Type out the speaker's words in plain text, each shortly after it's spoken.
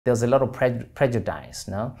there was a lot of prejudice,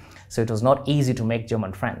 no? So it was not easy to make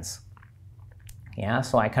German friends. Yeah,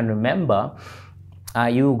 so I can remember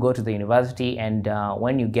you go to the university, and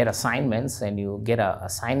when you get assignments and you get an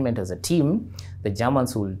assignment as a team, the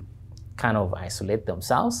Germans will kind of isolate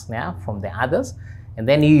themselves, yeah, from the others, and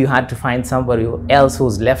then you had to find somebody else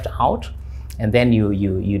who's left out, and then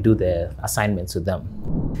you do the assignments with them.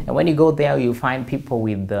 And when you go there, you find people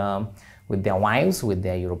with their wives, with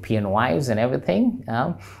their European wives and everything,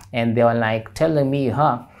 and they were like telling me,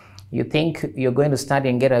 you think you're going to study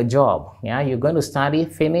and get a job, yeah? You're going to study,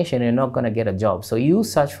 finish, and you're not going to get a job. So you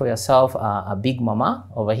search for yourself a big mama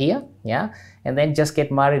over here, yeah? And then just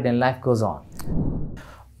get married and life goes on.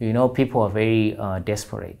 You know, people are very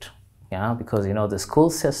desperate, yeah? Because, you know, the school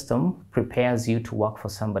system prepares you to work for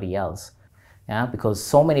somebody else, yeah? Because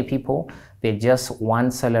so many people, they're just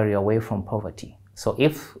one salary away from poverty. So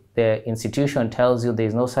if the institution tells you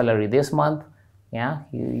there's no salary this month, yeah,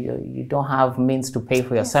 you don't have means to pay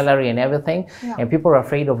for your salary and everything, and people are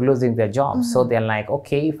afraid of losing their jobs. So they're like,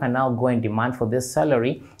 okay, if I now go and demand for this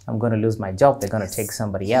salary, I'm going to lose my job. They're going to take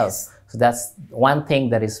somebody else. So that's one thing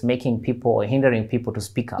that is making people or hindering people to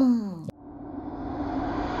speak up.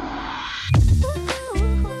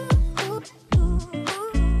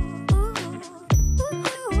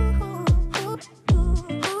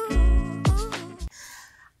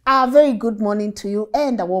 A very good morning to you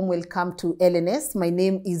and a warm welcome to LNS. My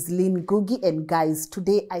name is Lynn Ngugi, and guys,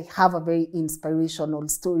 today I have a very inspirational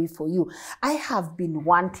story for you. I have been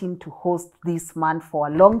wanting to host this man for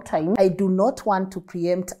a long time. I do not want to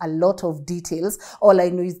preempt a lot of details. All I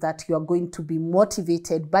know is that you are going to be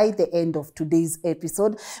motivated by the end of today's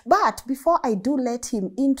episode. But before I do let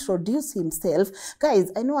him introduce himself,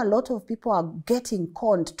 guys, I know a lot of people are getting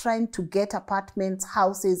conned trying to get apartments,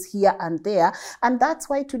 houses here and there, and that's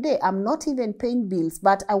why today I'm not even paying bills,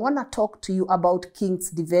 but I want to talk to you about King's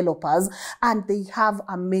Developers, and they have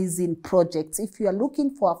amazing projects. If you are looking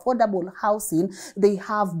for affordable housing, they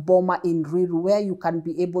have Boma in Ruiru, where you can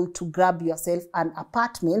be able to grab yourself an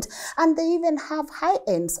apartment, and they even have high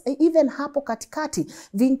ends, even Hapo Katikati,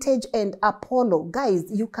 Vintage and Apollo. Guys,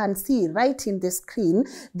 you can see right in the screen,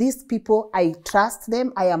 these people, I trust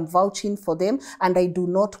them, I am vouching for them, and I do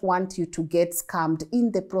not want you to get scammed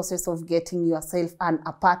in the process of getting yourself an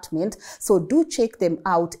apartment. So do check them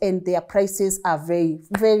out, and their prices are very,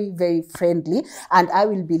 very, very friendly, and I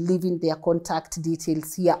will be leaving their contact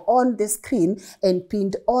details here on the screen and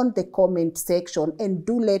pinned on the comment section. And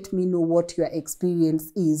do let me know what your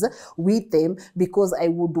experience is with them, because I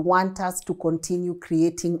would want us to continue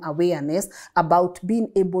creating awareness about being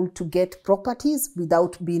able to get properties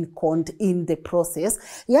without being conned in the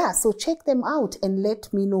process. Yeah, so check them out and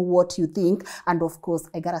let me know what you think. And of course,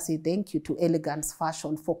 I gotta say thank you to Elegance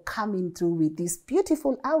Fashion for coming through with this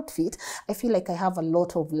beautiful outfit. I feel like I have a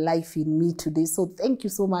lot of life in me today. So thank you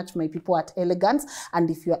so much, my people at Elegance. And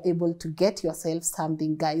if you are able to get yourself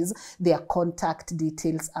something, guys, their contact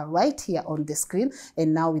details are right here on the screen.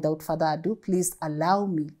 And now, without further ado, please allow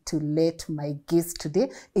me to let my guest today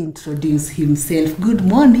introduce himself. Good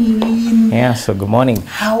morning. Yeah, so good morning.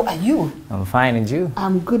 How are you? I'm fine, and you?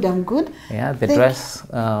 I'm good, I'm good. Yeah, the dress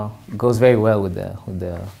goes very well with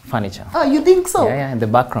the furniture. Oh, you think so? Yeah, and the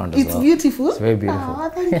background as well. It's beautiful. It's very beautiful. Oh,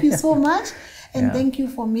 thank you so much. And thank you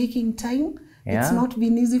for making time. Yeah. It's not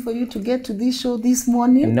been easy for you to get to this show this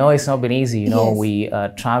morning. No, it's not been easy. You know, we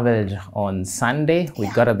traveled on Sunday. We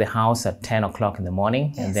got at the house at 10 o'clock in the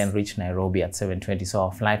morning and then reached Nairobi at 7:20. So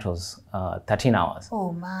our flight was 13 hours.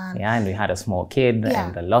 Oh, man. Yeah, and we had a small kid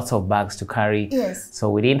and lots of bags to carry. Yes.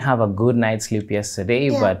 So we didn't have a good night's sleep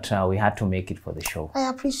yesterday, but we had to make it for the show. I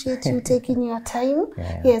appreciate you taking your time.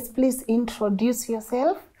 Yes, please introduce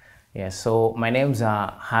yourself. Yes, so my name's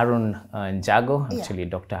Harun Njago, actually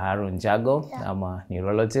Dr. Harun Njago. I'm a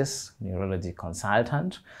neurologist, neurology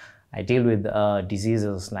consultant. I deal with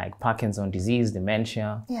diseases like Parkinson's disease,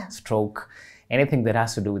 dementia, stroke, anything that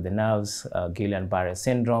has to do with the nerves, Guillain-Barré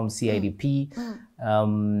syndrome, CIDP.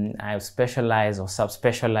 I've specialized or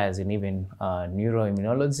subspecialized in even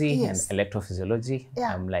neuroimmunology and electrophysiology.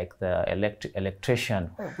 I'm like the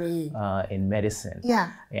electrician in medicine.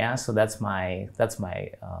 Yeah, so that's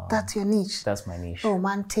your niche. That's my niche. Oh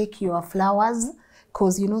man, take your flowers.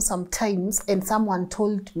 Because, you know, sometimes, and someone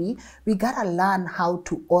told me, we gotta learn how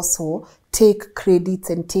to also take credits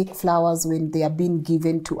and take flowers when they are being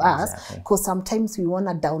given to us. Because sometimes we want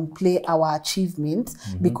to downplay our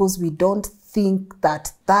achievements because we don't think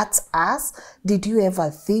that that's us. Did you ever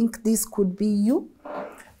think this could be you?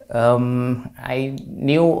 I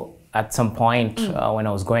knew at some point when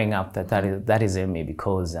I was growing up that is in me,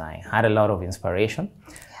 because I had a lot of inspiration.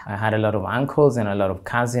 I had a lot of uncles and a lot of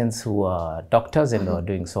cousins who were doctors and they were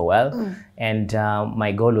doing so well. And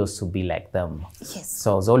my goal was to be like them. Yes.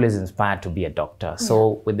 So I was always inspired to be a doctor.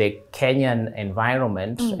 So with the Kenyan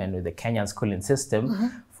environment and with the Kenyan schooling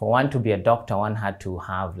system, for one to be a doctor, one had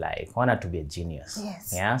to be a genius.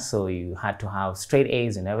 Yes. Yeah. So you had to have straight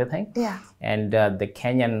A's and everything. Yeah. And the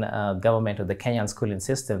Kenyan government or the Kenyan schooling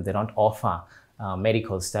system, they don't offer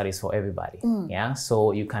medical studies for everybody. Yeah.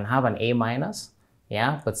 So you can have an A minus,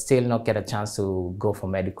 yeah, but still not get a chance to go for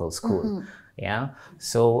medical school. Yeah,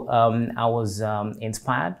 so I was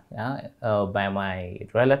inspired by my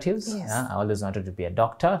relatives. Yes. I always wanted to be a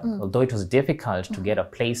doctor, although it was difficult to get a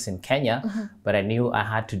place in Kenya, but I knew I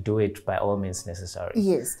had to do it by all means necessary.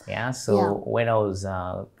 Yes. Yeah, so when I was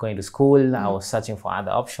going to school, I was searching for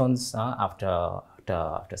other options after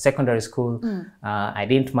secondary school. I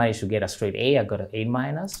didn't manage to get a straight A. I got an A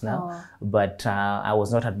minus but I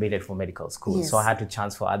was not admitted for medical school. Yes. So I had to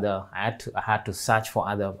chance for other, I had to search for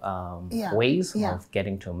other ways of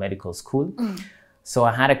getting to medical school. So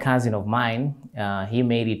I had a cousin of mine. He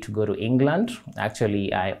made it to go to England.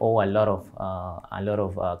 Actually, I owe a lot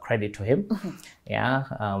of credit to him. Yeah,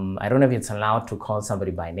 I don't know if it's allowed to call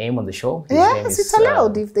somebody by name on the show. His name is, it's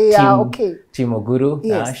allowed if they are okay. Tim Oguru,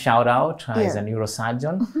 Yes. shout out. He's a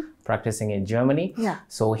neurosurgeon practicing in Germany. Yeah.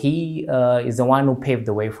 So he is the one who paved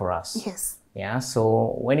the way for us. Yes. Yeah,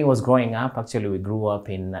 so when he was growing up, actually we grew up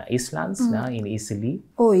in Eastlands, in Eastleigh.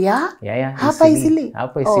 Oh yeah? Yeah. Hapa Eastleigh?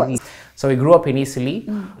 Hapa Eastleigh. So we grew up in Eastleigh.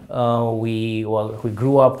 We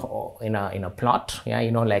grew up in a plot. Yeah,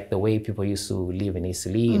 you know, like the way people used to live in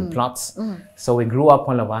Eastleigh in plots. So we grew up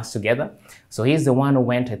all of us together. So he's the one who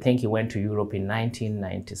went, I think he went to Europe in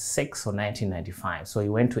 1996 or 1995. So he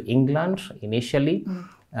went to England initially.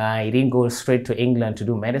 He didn't go straight to England to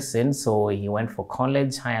do medicine, so he went for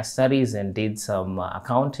college, higher studies, and did some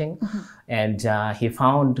accounting. And he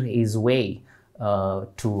found his way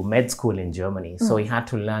to med school in Germany. So he had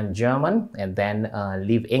to learn German and then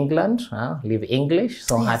leave England, leave English.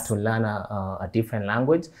 So he had to learn a different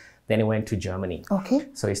language. Then he went to Germany. Okay.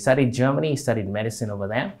 So he studied Germany, he studied medicine over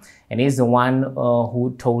there. And he's the one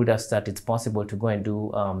who told us that it's possible to go and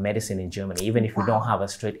do medicine in Germany, even if you don't have a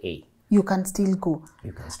straight A. You can still go.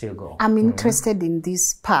 You can still go. I'm interested in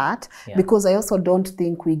this part because I also don't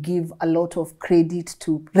think we give a lot of credit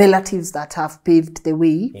to relatives that have paved the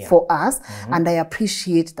way for us. And I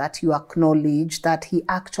appreciate that you acknowledge that he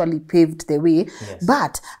actually paved the way. Yes.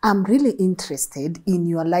 But I'm really interested in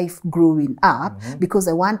your life growing up because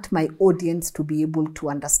I want my audience to be able to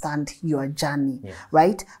understand your journey,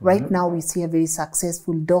 right? Right now we see a very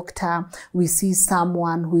successful doctor. We see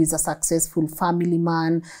someone who is a successful family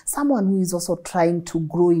man, someone who is also trying to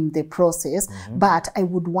grow in the process, but I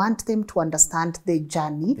would want them to understand the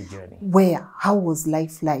journey. How was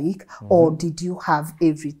life like, or did you have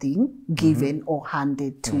everything given or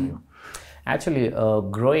handed to you? Actually,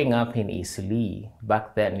 growing up in Eastleigh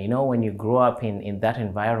back then, you know, when you grow up in that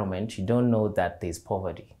environment, you don't know that there's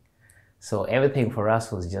poverty. So everything for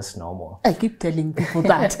us was just normal. I keep telling people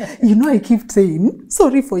that. You know, I keep saying,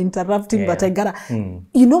 sorry for interrupting, but I gotta,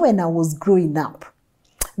 you know, when I was growing up,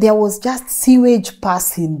 there was just sewage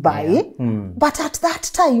passing by, but at that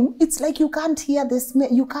time, it's like you can't hear the smell,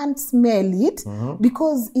 you can't smell it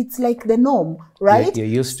because it's like the norm, right? You're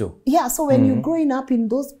used to. Yeah, so when you're growing up in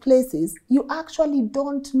those places, you actually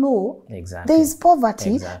don't know exactly there is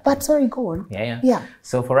poverty, but sorry, go on. Yeah.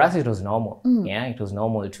 So for us, it was normal. Yeah, it was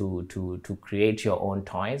normal to create your own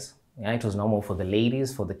toys. Yeah, it was normal for the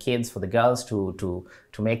ladies, for the kids, for the girls to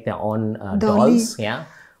make their own dolls. Yeah.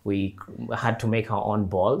 We had to make our own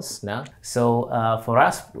balls now. So for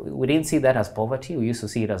us, we didn't see that as poverty. We used to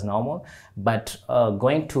see it as normal. But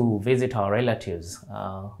going to visit our relatives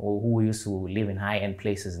who used to live in high-end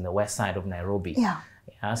places in the west side of Nairobi.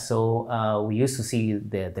 So we used to see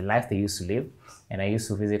the life they used to live. And I used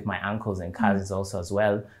to visit my uncles and cousins also as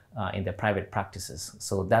well in their private practices.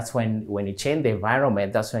 So that's when you change the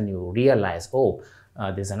environment, that's when you realize, oh,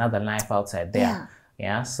 there's another life outside there.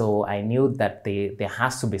 Yeah, so I knew that there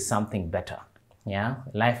has to be something better. Yeah,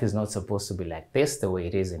 life is not supposed to be like this, the way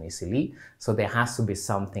it is in Eastleigh. So there has to be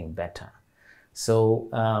something better. So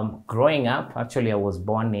growing up, actually, I was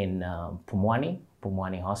born in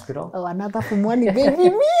Pumwani Hospital. Oh, another Pumwani baby, me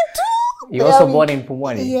too. You're also born in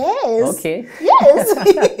Pumwani? Yes. Okay. Yes.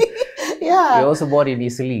 Yeah. You're also born in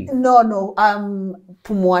Eastleigh? No.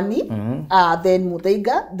 Pumwani, then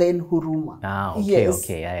Muthaiga, then Huruma. Ah, okay,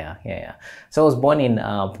 okay, yeah. So I was born in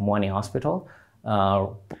Pumwani Hospital,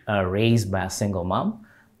 raised by a single mom.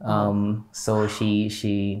 So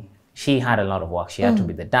she she had a lot of work. She had to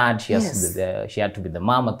be the dad, she had to be the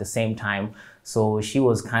mom at the same time. So she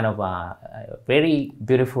was kind of a very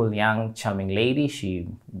beautiful, young, charming lady. She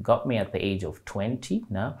got me at the age of 20.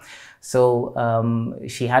 No? So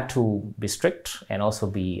she had to be strict and also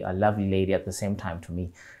be a lovely lady at the same time to me.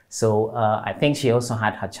 So I think she also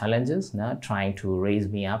had her challenges, no? Trying to raise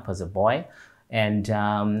me up as a boy. And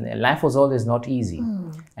life was always not easy.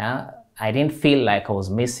 I didn't feel like I was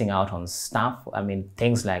missing out on stuff. I mean,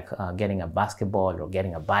 things like getting a basketball or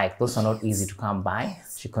getting a bike, those are not easy to come by.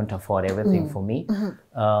 Yes. She couldn't afford everything for me,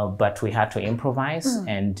 but we had to improvise.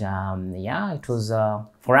 And yeah, it was,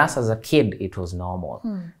 for us as a kid, it was normal.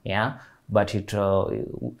 Yeah, but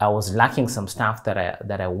I was lacking some stuff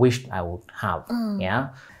that I wished I would have.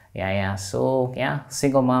 Yeah. So yeah,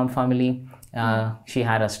 single mom family. She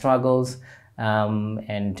had her struggles.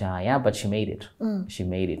 Yeah, but she made it. She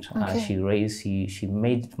made it. Okay. She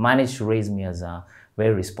managed to raise me as a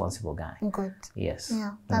very responsible guy. Good. Yes.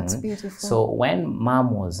 Yeah, that's beautiful. So when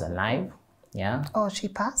mom was alive, yeah. Oh, she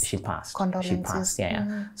passed? She passed. Condolences. She passed,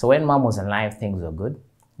 yeah. So when mom was alive, things were good.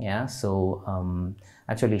 Yeah. So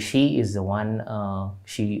actually, she is the one.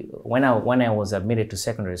 When I was admitted to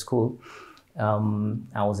secondary school,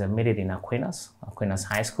 I was admitted in Aquinas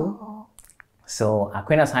High School. Oh. So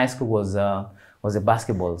Aquinas High School was a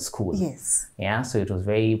basketball school. Yes. Yeah, so it was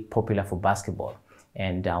very popular for basketball.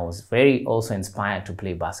 And I was very also inspired to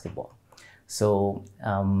play basketball. So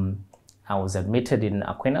I was admitted in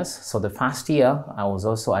Aquinas. So the first year, I was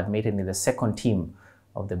also admitted in the second team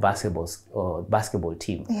of the basketball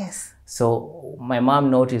team. Yes. So my mom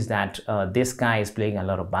noticed that this guy is playing a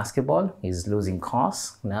lot of basketball. He's losing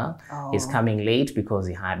course now. He's coming late because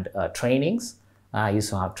he had trainings. I used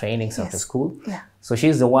to have trainings after school. Yeah. So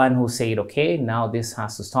she's the one who said, okay, now this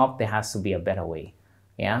has to stop. There has to be a better way.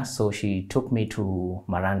 Yeah. So she took me to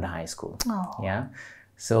Miranda High School. Oh. Yeah.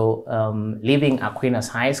 So leaving Aquinas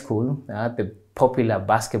High School, the popular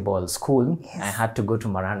basketball school, I had to go to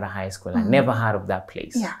Miranda High School. I never heard of that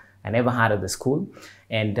place. Yeah. I never heard of the school.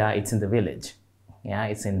 And it's in the village. Yeah.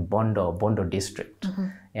 It's in Bondo district.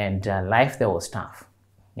 And life there was tough.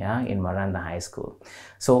 Yeah, in Miranda High School.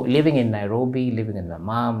 So living in Nairobi, living with my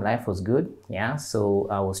mom, life was good. Yeah, so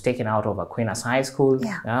I was taken out of Aquinas High School.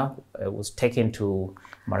 Yeah, I was taken to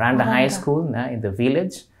Miranda High School in the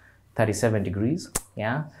village, 37 degrees.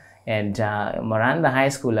 Yeah, and Miranda High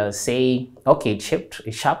School, I'll say, okay,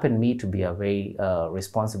 it sharpened me to be a very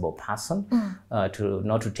responsible person, to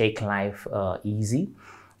not to take life easy.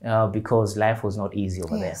 Because life was not easy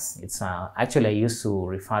over there. It's actually, I used to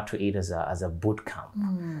refer to it as a boot camp,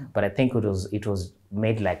 but I think it was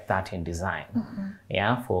made like that in design,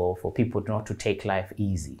 yeah, for people not to take life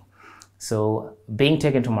easy. So being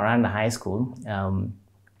taken to Miranda High School,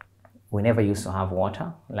 we never used to have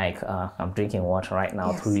water. Like I'm drinking water right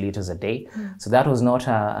now, 3 liters a day. So that was not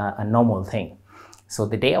a normal thing. So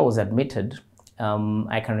the day I was admitted,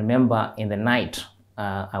 I can remember in the night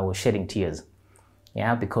I was shedding tears.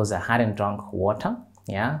 Yeah, because I hadn't drunk water.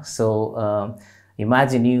 Yeah, so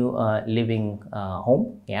imagine you living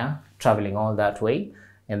home, yeah, traveling all that way,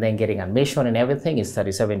 and then getting admission and everything. It's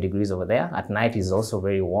 37 degrees over there. At night is also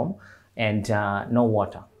very warm, and no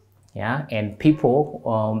water. Yeah, and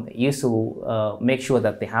people used to make sure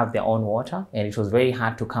that they have their own water, and it was very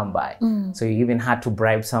hard to come by. So you even had to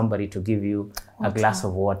bribe somebody to give you a glass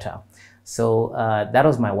of water. So that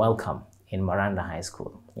was my welcome in Miranda High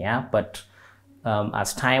School. Yeah, but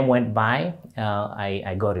as time went by,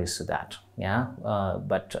 I got used to that. Yeah,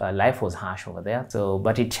 but life was harsh over there. So,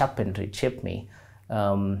 but it chipped me.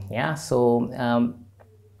 Yeah. So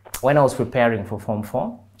when I was preparing for Form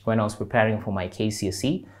 4, when I was preparing for my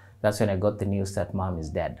KCSE, that's when I got the news that mom is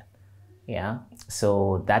dead. Yeah.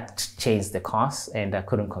 So that changed the course, and I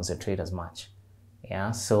couldn't concentrate as much. Yeah.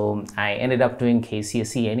 So I ended up doing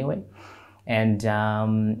KCSE anyway, and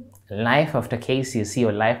life after KCSE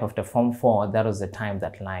or life after Form 4, that was the time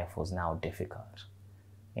that life was now difficult.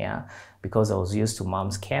 Yeah, because I was used to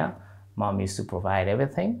mom's care. Mom used to provide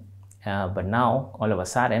everything. But now, all of a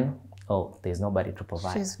sudden, oh, there's nobody to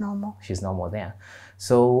provide. She's no more. She's no more there.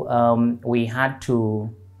 So we had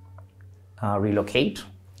to relocate,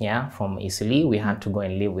 yeah, from Eastleigh. We had to go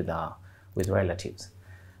and live with relatives.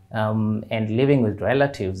 And living with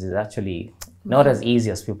relatives is actually not as easy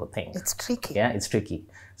as people think. It's tricky. Yeah, it's tricky.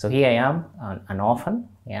 So here I am, an orphan,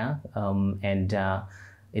 yeah, and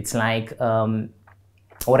it's like,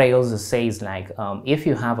 what I also say is like, if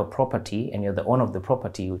you have a property and you're the owner of the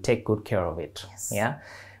property, you take good care of it, yeah.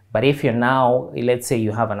 But if you're now, let's say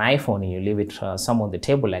you have an iPhone and you leave it somewhere on the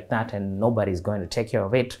table like that and nobody's going to take care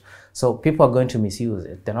of it, So people are going to misuse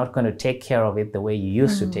it. They're not going to take care of it the way you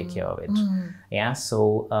used to take care of it. Yeah,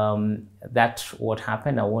 so that's what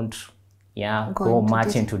happened. I won't go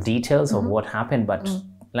much into details of what happened, but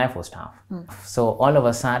life was tough. So all of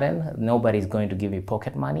a sudden, nobody's going to give you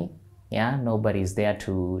pocket money. Yeah, nobody's there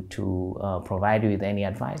to provide you with any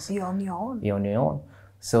advice. You're on your own. You're on your own.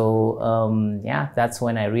 So yeah, that's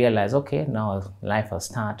when I realized, okay, now life has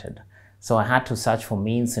started. So I had to search for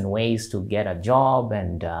means and ways to get a job.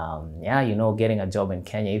 And yeah, you know, getting a job in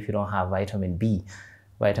Kenya, if you don't have vitamin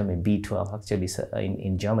B12, actually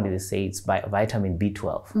in Germany they say it's vitamin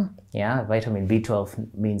B12. Yeah, vitamin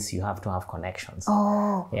B12 means you have to have connections.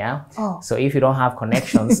 Oh. Yeah. Oh. So if you don't have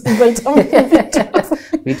connections, Vitamin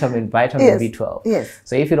yes. B12. Yes.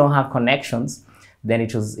 So if you don't have connections, then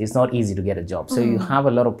it's not easy to get a job. So you have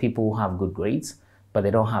a lot of people who have good grades, but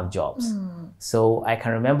they don't have jobs. So I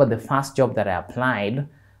can remember the first job that I applied,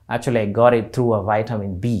 actually I got it through a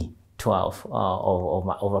vitamin B12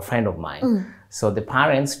 of a friend of mine. So the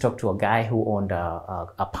parents talked to a guy who owned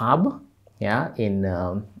a pub, yeah, in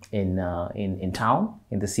town,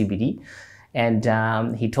 in the CBD. And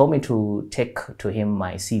he told me to take to him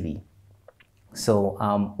my CV. So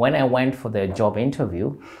when I went for the job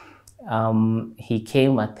interview, he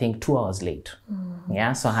came, I think, 2 hours late.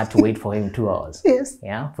 Yeah, so I had to wait for him 2 hours. Yes.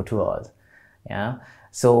 Yeah, for 2 hours. Yeah.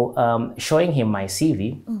 So showing him my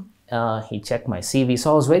CV, he checked my CV.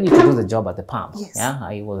 So I was ready to do the job at the pub. Yes. Yeah,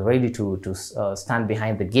 I was ready to stand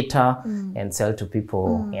behind the guitar and sell to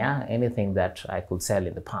people. Yeah, anything that I could sell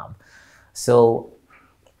in the pub. So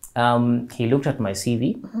he looked at my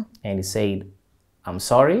CV and he said, "I'm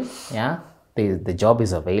sorry. Yeah, the job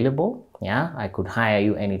is available. Yeah, I could hire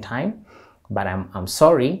you anytime, but I'm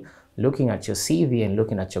sorry. Looking at your CV and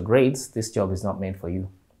looking at your grades, this job is not meant for you.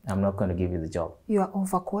 I'm not going to give you the job." You are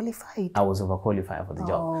overqualified. I was overqualified for the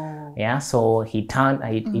job. Yeah, so he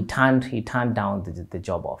turned down the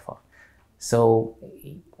job offer. So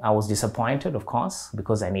I was disappointed, of course,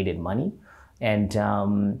 because I needed money, and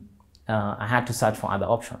I had to search for other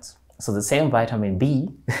options. So the same vitamin B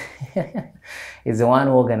is the one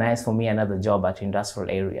who organized for me another job at industrial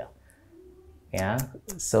area. Yeah,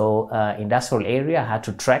 so industrial area, I had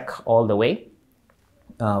to trek all the way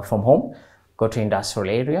from home, go to industrial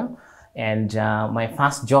area. And my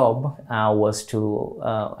first job was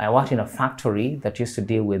I worked in a factory that used to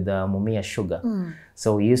deal with Mumia sugar.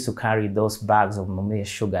 So we used to carry those bags of Mumia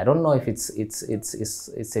sugar. I don't know if it's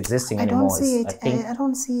existing anymore. I don't see it. I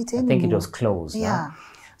don't see it anymore. I think it was closed. Yeah.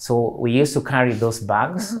 So we used to carry those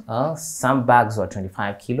bags. Some bags were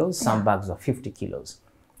 25 kilos, some bags were 50 kilos.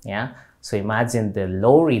 Yeah. So imagine the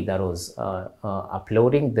lorry that was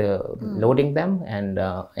loading them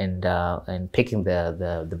and picking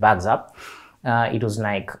the bags up. It was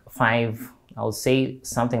like I would say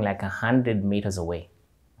something like 100 meters away.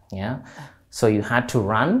 Yeah. So you had to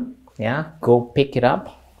run. Yeah. Go pick it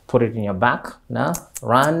up, put it in your back. Nah,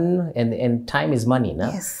 run, and time is money.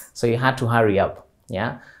 Nah? Yes. So you had to hurry up.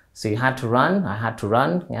 Yeah. So you had to run, I had to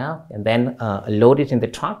run, yeah, and then load it in the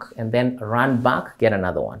truck and then run back, get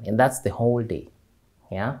another one. And that's the whole day,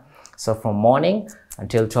 yeah. So from morning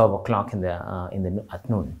until 12 o'clock at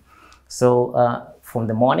noon. So from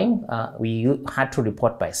the morning, we had to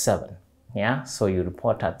report by 7, yeah. So you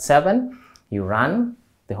report at 7, you run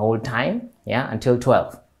the whole time, yeah, until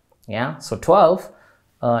 12, yeah. So 12,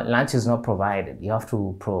 lunch is not provided. You have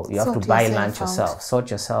to buy lunch yourself,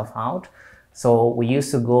 sort yourself out. So we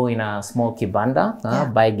used to go in a small kibanda,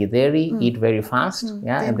 buy githeri, eat very fast,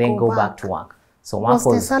 and then go back to work. So was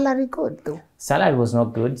the salary good though? Salary was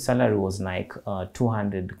not good. Salary was like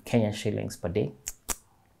 200 Kenyan shillings per day.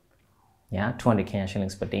 Yeah, 200 Kenyan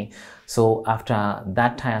shillings per day. So after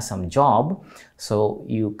that tiresome job, so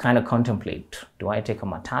you kind of contemplate, do I take a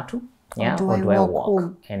matatu? Yeah, or do I walk?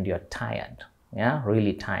 Home? And you're tired. Yeah,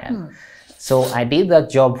 really tired. So I did that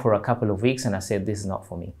job for a couple of weeks and I said, this is not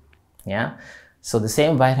for me. Yeah. So the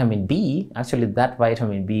same vitamin B, actually that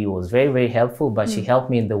vitamin B was very, very helpful, but she helped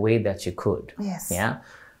me in the way that she could. Yes. Yeah.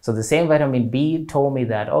 So the same vitamin B told me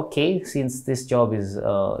that, okay, since this job is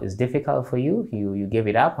difficult for you, you give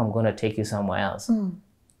it up, I'm going to take you somewhere else in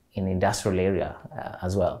industrial area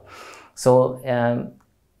as well. So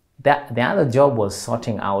the other job was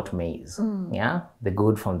sorting out maize, yeah, the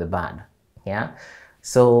good from the bad. Yeah.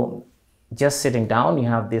 So just sitting down, you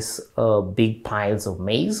have this big piles of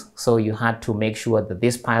maize. So you had to make sure that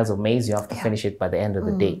these piles of maize, you have to finish it by the end of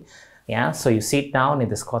the day. Yeah. So you sit down in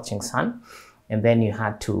the scorching sun and then you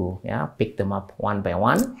had to pick them up one by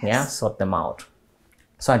one, sort them out.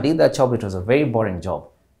 So I did that job. It was a very boring job.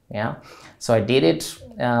 Yeah. So I did it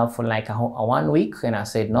for like a 1 week and I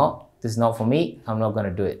said, no, this is not for me. I'm not going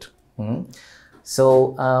to do it.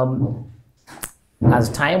 So as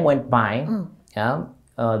time went by,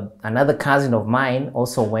 another cousin of mine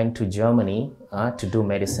also went to Germany to do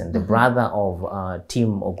medicine. The brother of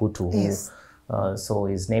Tim Ogutu, who, so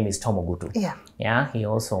his name is Tom Ogutu. Yeah, he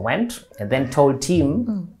also went and then told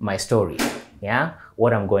Tim my story. Yeah,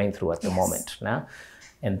 what I'm going through at the moment. Yeah?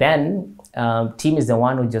 And then Tim is the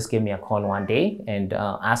one who just gave me a call one day and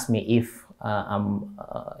asked me if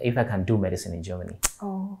I can do medicine in Germany.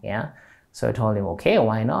 Yeah, so I told him, okay,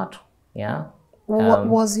 why not? Yeah.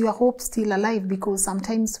 Was your hope still alive? Because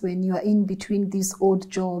sometimes when you are in between these odd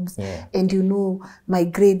jobs and you know my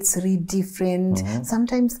grades read different,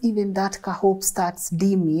 sometimes even that hope starts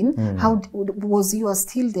dimming. How was you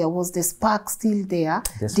still there? Was the spark still there?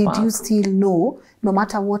 Did you still know, no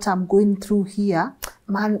matter what I'm going through here,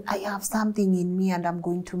 man, I have something in me and I'm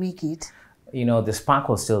going to make it? You know, the spark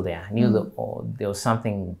was still there. I knew there was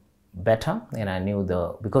something better, and I knew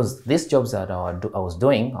because these jobs that I was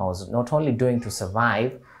doing, I was not only doing to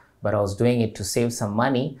survive, but I was doing it to save some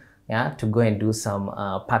money, to go and do some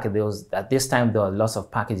packages. At this time there were lots of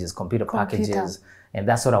packages, computer packages, and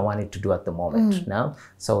that's what I wanted to do at the moment.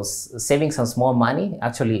 So saving some small money,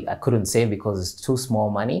 actually I couldn't save because it's too small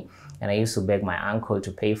money, and I used to beg my uncle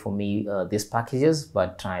to pay for me these packages,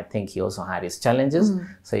 but I think he also had his challenges,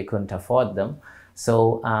 so he couldn't afford them.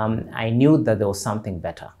 So I knew that there was something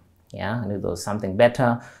better. Yeah, I knew there was something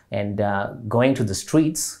better, and going to the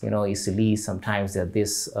streets, you know, Eastleigh, sometimes there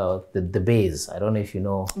are the bays. I don't know if you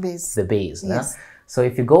know the bays. Yes. So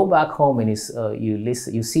if you go back home and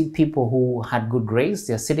you see people who had good grades,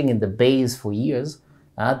 they're sitting in the bays for years.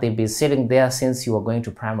 They've been sitting there since you were going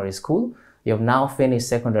to primary school. You have now finished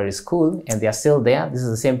secondary school, and they're still there. This is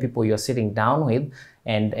the same people you're sitting down with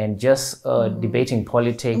and just debating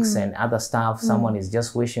politics and other stuff. Someone is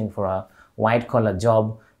just wishing for a white-collar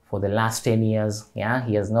job for the last 10 years. Yeah,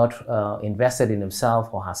 he has not invested in himself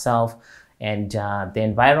or herself, and the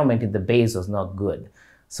environment in the base was not good.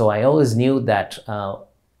 So I always knew that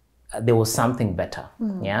there was something better.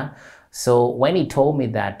 Yeah. So when he told me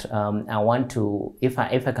that I want to,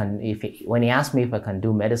 when he asked me if I can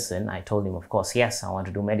do medicine, I told him, of course, yes, I want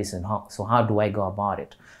to do medicine. So how do I go about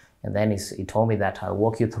it? And then he told me that I'll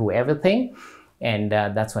walk you through everything, and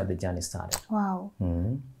that's where the journey started. Wow.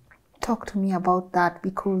 Talk to me about that,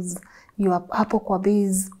 because you are hapo kwa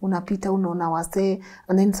base, unapita unaona wase,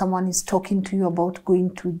 and then someone is talking to you about going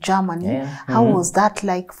to Germany. How was that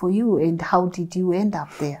like for you, and how did you end up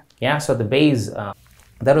there? Yeah, so the base,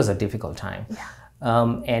 that was a difficult time.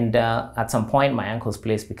 And at some point, my uncle's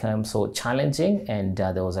place became so challenging, and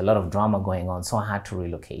there was a lot of drama going on, so I had to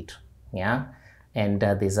relocate. Yeah. And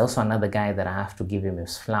there's also another guy that I have to give him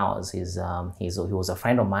his flowers. He was a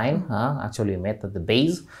friend of mine. Actually, we met at the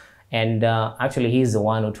base. And actually, he's the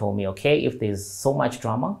one who told me, okay, if there's so much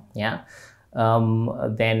drama,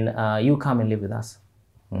 then you come and live with us.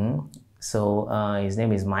 So his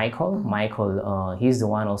name is Michael. Michael, he's the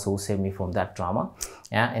one also who saved me from that drama.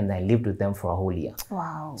 Yeah, and I lived with them for a whole year.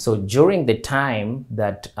 Wow. So during the time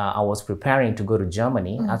that I was preparing to go to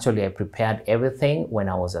Germany, actually I prepared everything when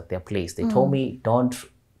I was at their place. They told me, don't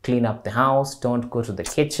clean up the house, don't go to the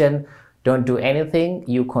kitchen, don't do anything.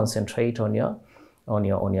 You concentrate on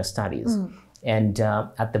your studies. And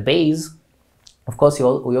at the base, of course, we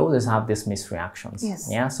always have these misreactions.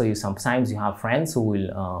 Yeah, so sometimes you have friends who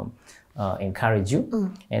will encourage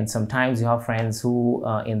you, and sometimes you have friends who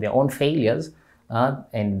in their own failures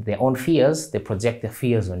and their own fears, they project their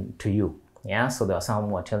fears to you. Yeah, so there are some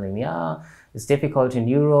who are telling me, it's difficult in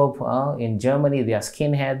Europe, in Germany they are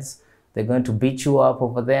skinheads, they're going to beat you up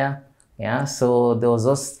over there. Yeah, so there was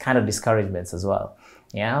those kind of discouragements as well.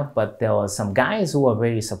 Yeah, but there were some guys who were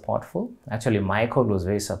very supportful. Actually, Michael was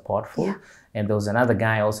very supportful. And there was another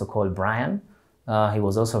guy also called Brian. He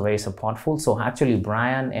was also very supportful. So actually,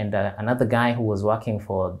 Brian and another guy who was working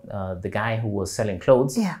for the guy who was selling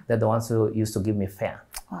clothes, they're the ones who used to give me fare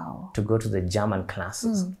to go to the German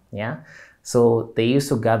classes. Yeah, so they used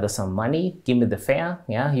to gather some money, give me the fare.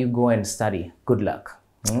 Yeah, you go and study. Good luck.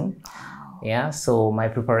 Yeah, so my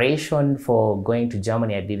preparation for going to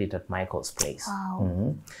Germany, I did it at Michael's place.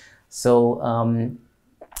 So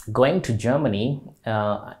going to Germany,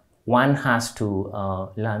 one has to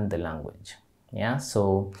learn the language. Yeah,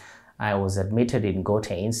 so I was admitted in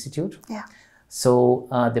Goethe Institute. So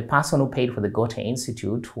the person who paid for the Goethe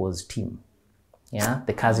Institute was Tim. Yeah,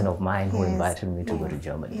 the cousin of mine who invited me to go to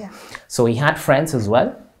Germany. So he had friends as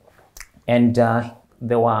well, and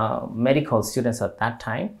there were medical students at that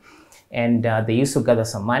time. And they used to gather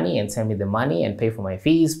some money and send me the money and pay for my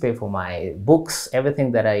fees, pay for my books,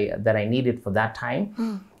 everything that I needed for that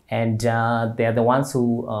time. and they're the ones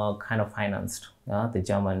who kind of financed the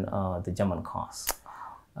German course.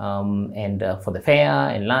 And for the fare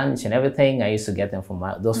and lunch and everything, I used to get them from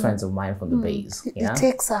those friends of mine from the base. Yeah? It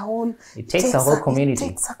takes a whole community. It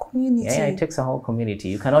takes a community. Yeah, it takes a whole community.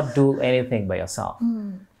 You cannot do anything by yourself.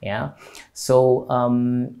 Yeah. So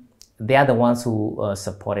they are the ones who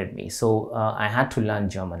supported me. So I had to learn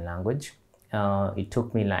German language. It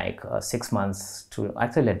took me like 6 months to,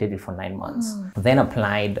 actually I did it for 9 months. Then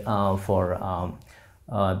applied for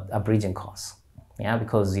a bridging course. Yeah,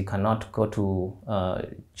 because you cannot go to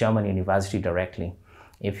German university directly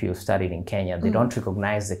if you studied in Kenya. They don't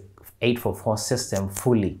recognize the 844 system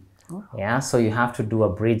fully. Yeah, so you have to do a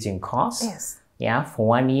bridging course. Yes. Yeah, for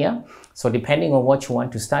 1 year. So depending on what you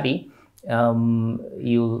want to study,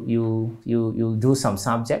 you do some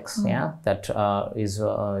subjects. Yeah, that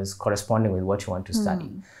is corresponding with what you want to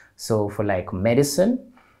study. So for like medicine,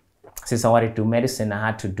 since I wanted to do medicine, I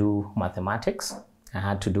had to do mathematics. I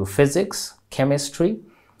had to do physics, chemistry,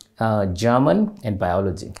 German, and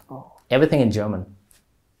biology. Everything in German,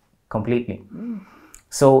 completely.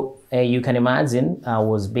 So you can imagine I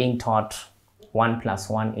was being taught 1 +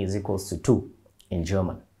 1 = 2 in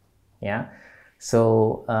German. Yeah.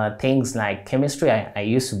 So things like chemistry, I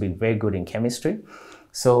used to be very good in chemistry.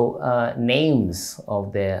 So names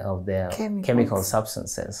of the chemical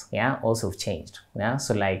substances, yeah, also changed. Yeah.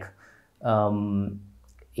 So like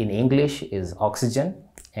in English is oxygen,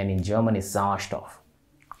 and in German is Sauerstoff.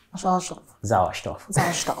 Sauerstoff. Sauerstoff.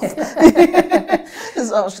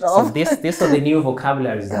 Sauerstoff. So these are the new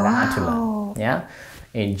vocabularies that I had to learn. Yeah,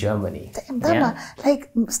 in Germany. Yeah. Like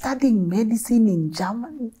studying medicine in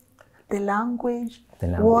German, the language.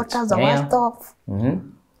 Water, Sauerstoff.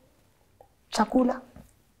 Chakula.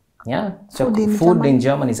 Yeah. Food in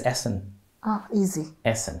German is Essen. Ah, easy.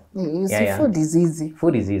 Essen. Food is easy.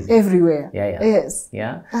 Food is easy. Everywhere. Yeah. Yes.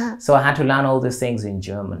 Yeah. So I had to learn all these things in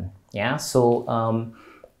German. Yeah. So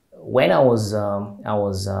when I was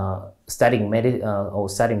studying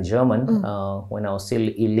German, when I was still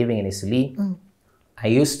living in Eastleigh, I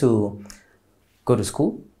used to go to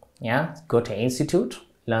school. Yeah. Go to institute,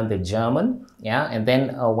 learn the German. Yeah. And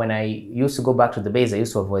then when I used to go back to the base, I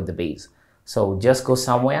used to avoid the base. So just go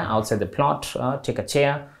somewhere outside the plot, take a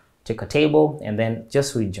chair, take a table, and then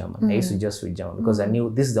just read German. I used to just read German because I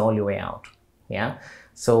knew this is the only way out. Yeah.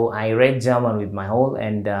 So I read German with my whole,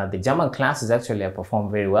 and the German classes actually I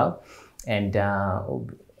performed very well. And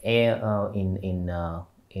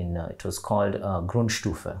it was called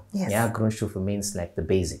Grundstufe. Yes. Yeah, Grundstufe means like the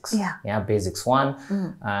basics. Yeah. Basics 1,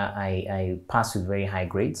 I passed with very high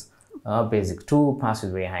grades. Basic 2 passed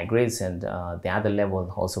with very high grades, and the other level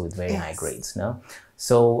also with very high grades. No,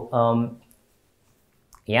 so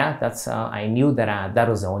yeah, that's I knew that that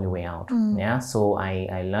was the only way out. Yeah, so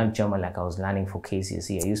I learned German like I was learning for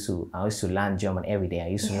KCSE. I used to learn German every day. I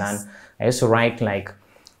used to write like,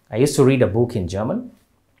 I used to read a book in German.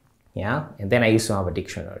 Yeah, and then I used to have a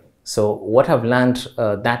dictionary. So what I've learned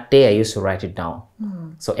that day, I used to write it down.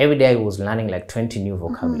 So every day I was learning like 20 new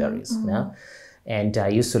vocabularies. Yeah, and I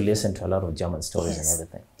used to listen to a lot of German stories and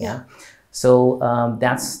everything. Yeah. So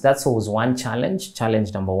that was one challenge.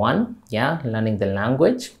 Challenge number 1, yeah, learning the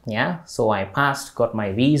language. Yeah, so I passed, got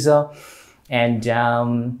my visa, and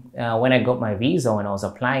when I got my visa, when I was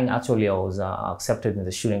applying, actually I was accepted in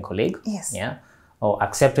the student colleague. Yes. Yeah, or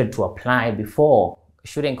accepted to apply before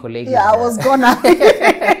student colleague. Yeah, I was gonna.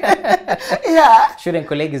 Yeah. Student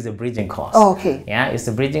colleague is the bridging course. Oh, okay. Yeah, it's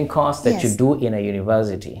the bridging course that you do in a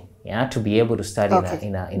university. Yeah, to be able to study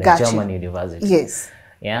in a German university. Yes.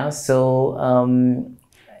 Yeah, so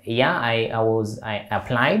yeah, I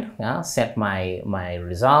applied, sent my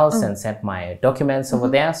results and sent my documents over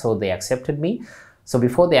there, so they accepted me. So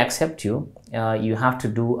before they accept you, you have to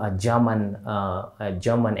do a German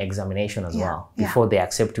examination as well before they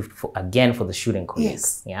accept you again for the student colleague.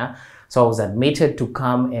 Yes. Yeah, so I was admitted to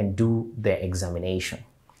come and do the examination.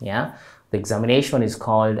 Yeah. The examination is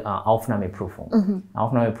called Aufnahmeprüfung.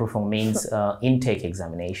 Aufnahmeprüfung means intake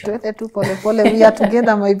examination. We are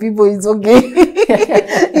together, my people, it's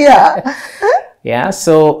okay. Yeah. Yeah,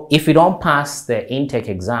 so if you don't pass the intake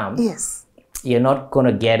exam, you're not going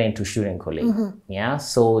to get into student colleague. Yeah,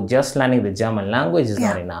 so just learning the German language is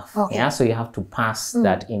not enough. Okay. Yeah, so you have to pass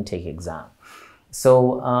that intake exam.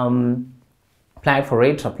 So apply for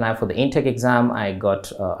the intake exam. I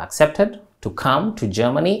got accepted to come to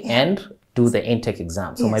Germany and do the intake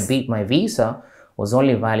exam. So my visa was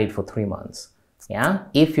only valid for 3 months. Yeah,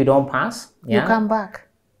 if you don't pass, you come back.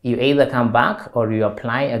 You either come back or you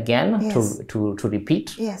apply again to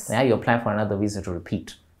repeat. Yes. Yeah, you apply for another visa to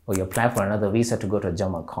repeat, or you apply for another visa to go to a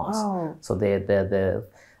German course. So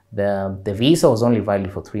the visa was only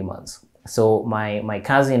valid for 3 months. So my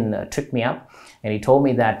cousin tricked me up, and he told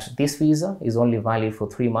me that this visa is only valid for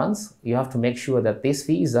 3 months. You have to make sure that this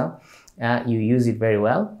visa you use it very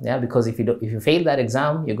well, yeah, because if you fail that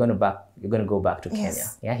exam, you're going to go back to Kenya.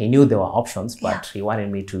 Yeah, he knew there were options, but he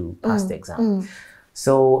wanted me to pass the exam.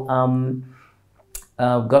 So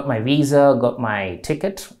got my visa, got my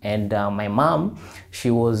ticket, and my mom,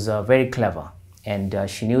 she was very clever, and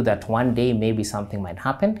she knew that one day maybe something might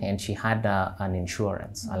happen, and she had an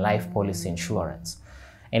insurance, a life policy insurance.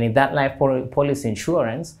 And in that life policy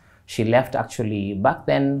insurance, she left actually back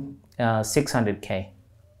then 600K.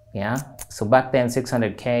 Yeah, so back then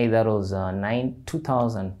 600K, that was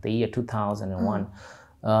 2000, the year 2001.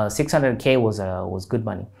 600K was good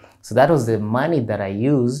money. So that was the money that I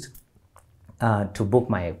used to book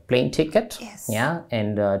my plane ticket. Yeah,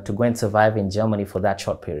 and to go and survive in Germany for that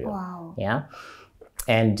short period. Wow. Yeah,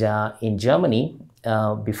 and in Germany,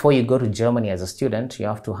 before you go to Germany as a student, you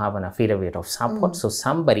have to have an affidavit of support. So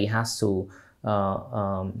somebody has to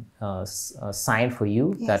sign for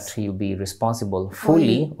you that he'll be responsible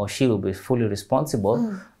fully, or she will be fully responsible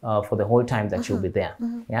for the whole time that you'll be there.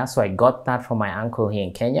 Yeah, so I got that from my uncle here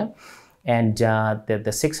in Kenya, and the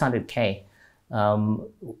 600K,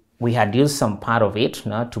 we had used some part of it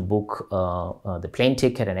to book the plane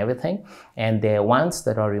ticket and everything, and the ones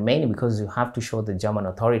that are remaining, because you have to show the German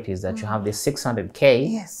authorities that you have this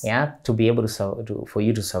 600K, yeah, to be able to for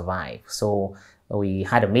you to survive. So we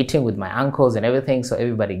had a meeting with my uncles and everything, so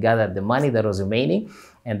everybody gathered the money that was remaining,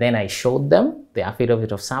 and then I showed them the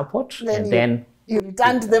affidavit of support, then you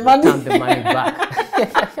returned the money. Returned the money back.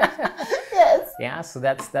 Yes. Yeah, so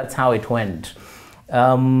that's how it went.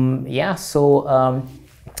 Yeah, so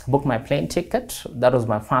booked my plane ticket. That was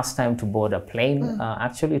my first time to board a plane.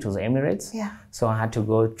 Actually, it was Emirates. Yeah. So I had to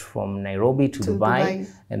go from Nairobi to Dubai,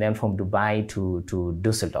 and then from Dubai to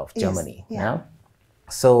Düsseldorf, Germany. Yeah. Yeah.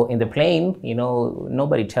 So in the plane, you know,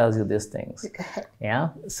 nobody tells you these things. Yeah.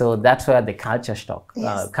 So that's where the culture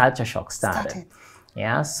shock started.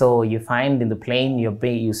 Yeah. So you find in the plane,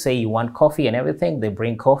 you say you want coffee and everything. They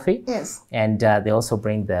bring coffee. Yes. And they also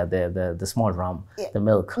bring the small rum, the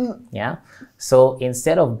milk. Yeah. So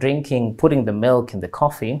instead of putting the milk in the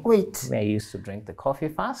coffee, I used to drink the coffee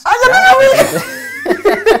first.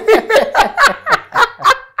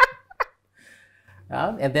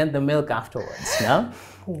 And then the milk afterwards. Yeah?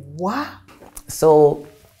 Wow. So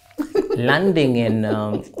landing in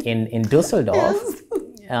Düsseldorf,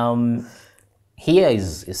 here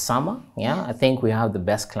is summer. Yeah, I think we have the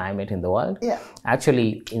best climate in the world. Yeah.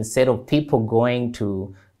 Actually, instead of people going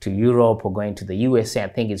to Europe or going to the USA, I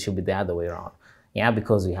think it should be the other way around. Yeah,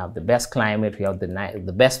 because we have the best climate, we have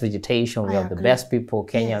the best vegetation, we have the best people.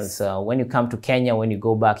 Kenyans, when you come to Kenya, when you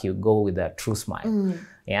go back, you go with a true smile.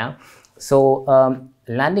 Yeah. So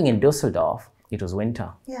landing in Düsseldorf, it was winter.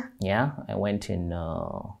 Yeah. Yeah. I went in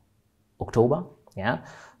October. Yeah.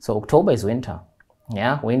 So October is winter.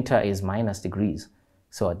 Yeah. Winter is -degrees.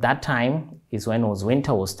 So at that time is when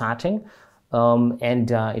winter was starting,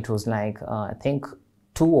 and it was like I think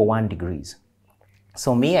 2 or 1 degrees.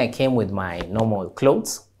 So me, I came with my normal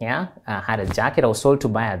clothes. Yeah. I had a jacket. I was told to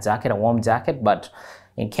buy a jacket, a warm jacket, but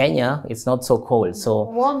in Kenya, it's not so cold, so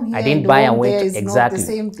I didn't buy a winter.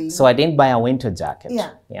 Exactly. So I didn't buy a winter jacket.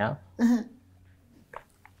 Yeah. Yeah.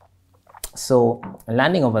 So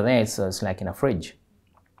landing over there, it's like in a fridge.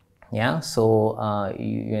 Yeah. So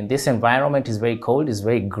in this environment is very cold. It's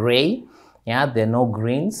very gray. Yeah. There are no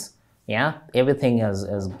greens. Yeah. Everything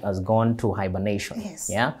has gone to hibernation. Yes.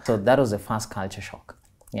 Yeah. So that was the first culture shock.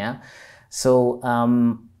 Yeah. So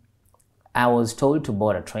I was told to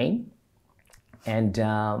board a train. And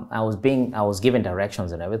I was given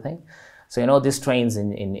directions and everything. So, you know, these trains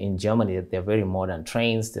in Germany, they're very modern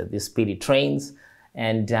trains. They're these speedy trains.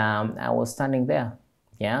 And I was standing there,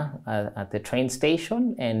 yeah, at the train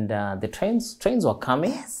station. And the trains were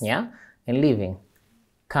coming, yeah, and leaving.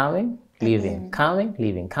 Coming, leaving, coming,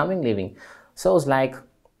 leaving, coming, leaving. So I was like,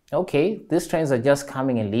 okay, these trains are just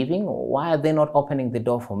coming and leaving. Why are they not opening the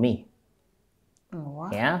door for me? Wow.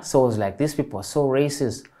 Yeah, so I was like, these people are so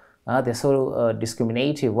racist. They're so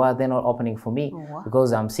discriminative. Why are they not opening for me? Wow.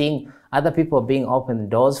 Because I'm seeing other people being opened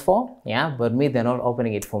doors for, yeah, but me, they're not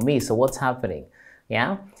opening it for me. So what's happening?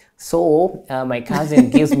 Yeah. So my cousin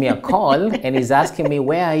gives me a call and he's asking me,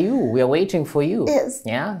 where are you? We are waiting for you. Yes.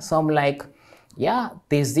 Yeah. So I'm like, yeah,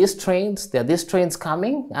 there are these trains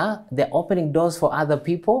coming. They're opening doors for other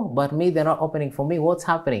people, but me, they're not opening for me. What's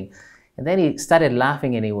happening? And then he started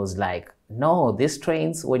laughing and he was like, no, these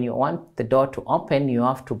trains, when you want the door to open, you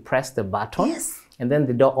have to press the button and then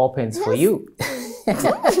the door opens for you.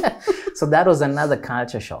 So that was another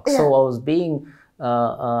culture shock. Yeah. So I was being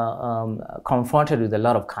confronted with a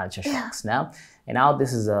lot of culture shocks now. And now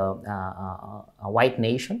this is a white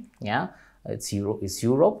nation, yeah. It's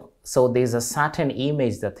Europe. So there's a certain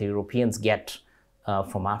image that the Europeans get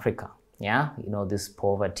from Africa, yeah. You know, this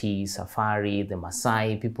poverty, safari, the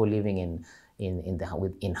Maasai, people living in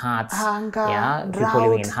huts, hunger, yeah, drought. people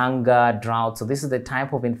living in hunger, drought. So this is the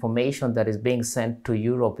type of information that is being sent to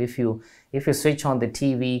Europe. If you switch on the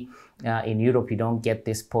TV in Europe, you don't get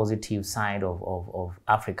this positive side of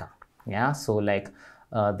Africa, yeah. So like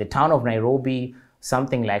the town of Nairobi,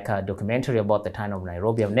 something like a documentary about the town of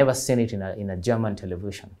Nairobi. I've never seen it in a German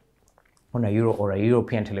television, on a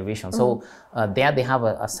European television. So there they have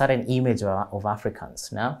a certain image of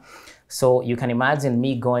Africans now. So you can imagine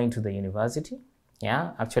me going to the university.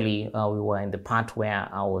 Yeah, actually we were in the part where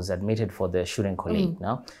I was admitted for the student colleague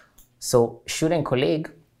now. So student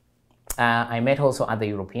colleague, I met also other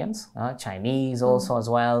Europeans, Chinese also as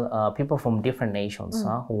well, people from different nations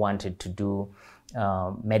who wanted to do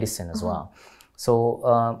medicine as well.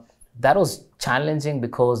 So that was challenging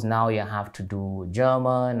because now you have to do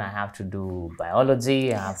German, I have to do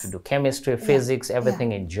biology, I have to do chemistry, physics,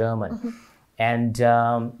 everything in German. And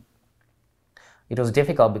it was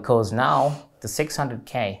difficult because now the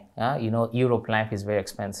 600K, you know, Europe life is very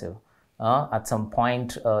expensive. At some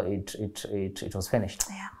point, it was finished.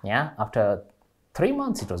 Yeah. After 3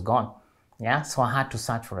 months, it was gone. Yeah. So I had to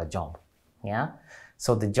search for a job. Yeah.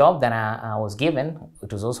 So the job that I was given,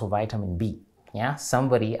 it was also vitamin B. Yeah.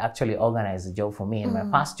 Somebody actually organized a job for me, and my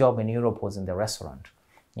first job in Europe was in the restaurant.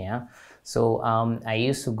 Yeah. So I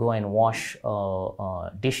used to go and wash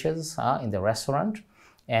dishes in the restaurant,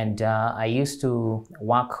 and I used to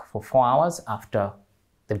work for 4 hours after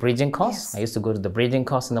the bridging course. I used to go to the bridging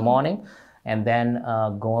course in the morning, and then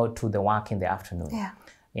go to the work in the afternoon.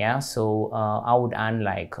 Yeah, so I would earn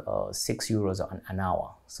like €6 an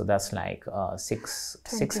hour. So that's like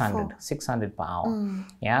 600 per hour.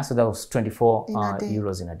 Yeah, so that was 24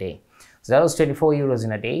 euros in a day. So that was 24 euros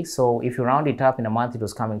in a day. So if you round it up in a month, it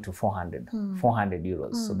was coming to 400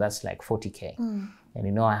 euros. So that's like 40K. And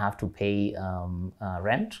you know, I have to pay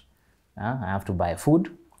rent. I have to buy food.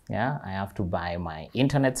 Yeah, I have to buy my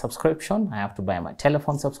internet subscription. I have to buy my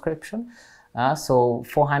telephone subscription. So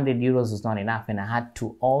 400 euros was not enough, and I had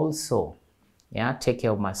to also, take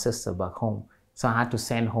care of my sister back home. So I had to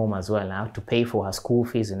send home as well. I had to pay for her school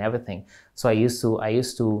fees and everything. So I used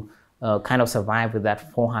to kind of survive with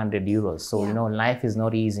that 400 euros. So you know, life is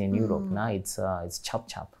not easy in Europe. Now it's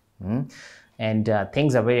chop. And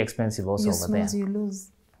things are very expensive also over there. You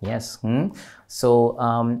lose. Yes. So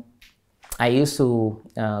I used to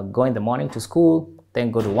go in the morning to school, then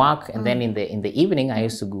go to work, and then in the evening I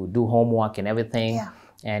used to go do homework and everything.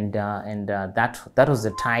 And that was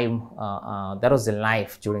the time, that was the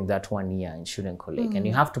life during that 1 year in student colleague. And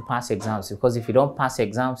you have to pass exams, because if you don't pass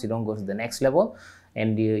exams, you don't go to the next level,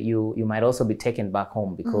 and you might also be taken back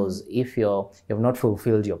home, because if you've not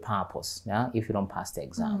fulfilled your purpose, if you don't pass the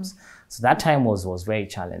exams. So that time was very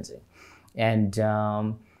challenging. And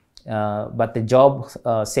but the job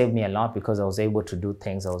saved me a lot, because I was able to do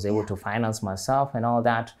things. I was able to finance myself and all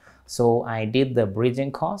that. So I did the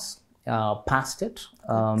bridging course, passed it,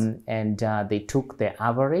 and they took the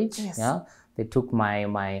average. They took my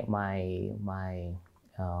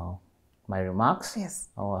remarks.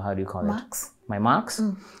 Or how do you call it? My marks.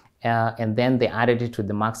 And then they added it to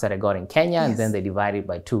the marks that I got in Kenya, and then they divided it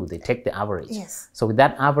by 2. They take the average. So with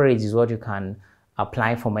that average is what you can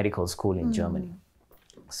apply for medical school in Germany.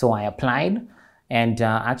 So I applied, and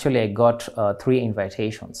actually I got 3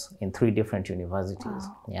 invitations in 3 different universities.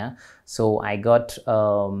 So I got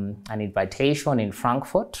an invitation in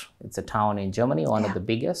Frankfurt. It's a town in Germany, one of the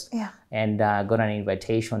biggest. And I got an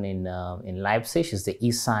invitation in Leipzig. It's the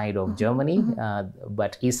east side of Germany,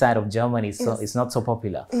 but east side of Germany is not so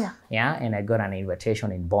popular. And I got an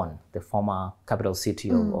invitation in Bonn, the former capital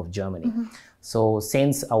city of Germany. So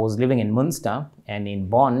since I was living in Münster and in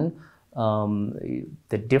Bonn,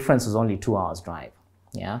 the difference was only 2 hours drive.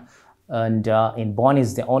 And in Bonn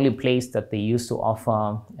is the only place that they used to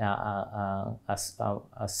offer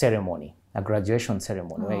a ceremony, a graduation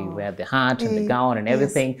ceremony, where you wear the hat and the gown and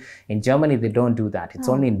everything. In Germany, they don't do that. It's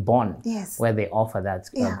only in Bonn where they offer that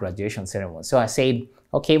graduation ceremony. So I said,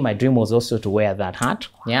 okay, my dream was also to wear that hat.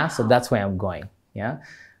 So that's where I'm going.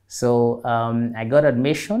 So I got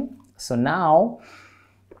admission. So now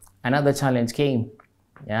another challenge came.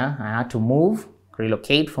 I had to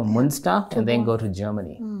relocate from Münster and then go to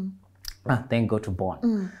Germany, then go to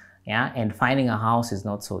Bonn. And finding a house is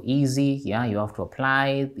not so easy. You have to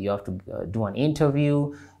apply, you have to do an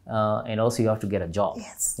interview, and also you have to get a job.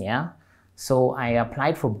 So I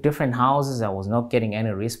applied for different houses. I was not getting any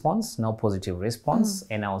response, no positive response.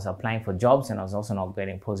 And I was applying for jobs and I was also not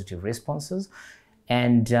getting positive responses.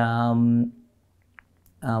 And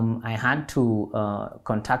I had to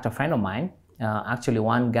contact a friend of mine. Actually,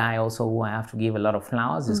 one guy also who I have to give a lot of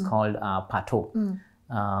flowers is called Pato.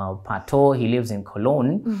 Pato, he lives in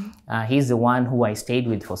Cologne. He's the one who I stayed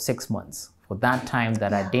with for 6 months. For that time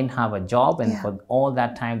that I didn't have a job and for all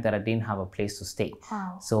that time that I didn't have a place to stay.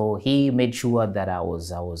 So he made sure that I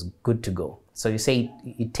was good to go. So you say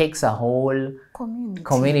it takes a whole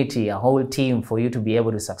community, a whole team for you to be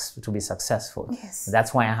able to be successful. Yes.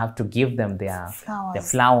 That's why I have to give them their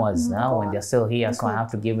flowers now when they're still here. So I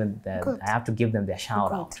have to give them their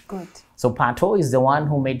shout out. So Pato is the one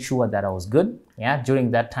who made sure that I was good. Yeah,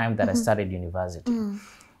 during that time that I started university.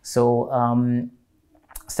 So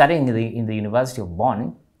studying in the University of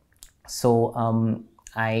Bonn, so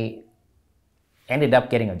I ended up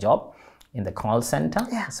getting a job in the call center.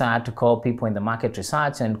 So I had to call people in the market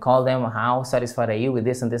research and call them, how satisfied are you with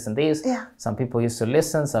this and this and this? Some people used to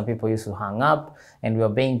listen, some people used to hang up, and we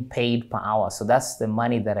were being paid per hour. So that's the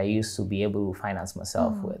money that I used to be able to finance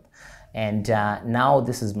myself with. And now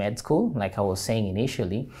this is med school, like I was saying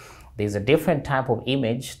initially. There's a different type of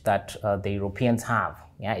image that the Europeans have.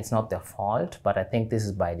 Yeah, it's not their fault, but I think this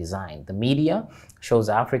is by design. The media shows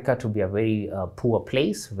Africa to be a very poor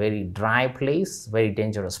place, very dry place, very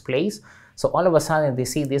dangerous place. So all of a sudden they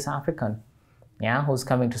see this African, yeah, who's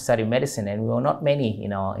coming to study medicine, and we were not many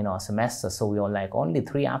in our semester, so we were like only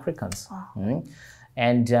 3 Africans.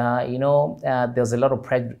 And you know, there's a lot of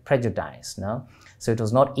prejudice, no? So it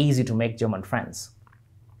was not easy to make German friends.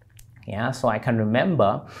 Yeah, so I can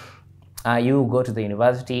remember. You go to the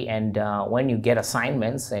university, and when you get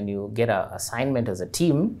assignments and you get an assignment as a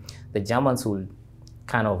team, the Germans will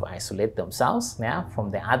kind of isolate themselves, yeah,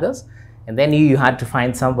 from the others, and then you had to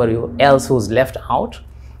find somebody else who's left out,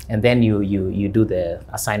 and then you do the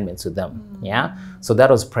assignments with them. Yeah, so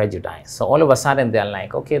that was prejudice. So all of a sudden they're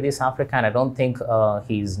like, okay, this African, I don't think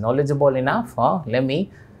he's knowledgeable enough. Let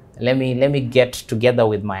me get together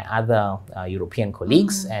with my other European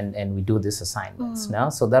colleagues and we do these assignments.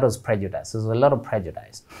 No? So that was prejudice. There's a lot of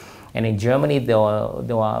prejudice. And in Germany, there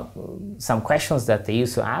were some questions that they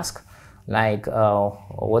used to ask, like,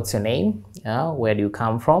 what's your name? Where do you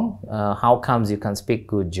come from? How comes you can speak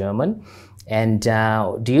good German? And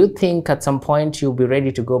do you think at some point you'll be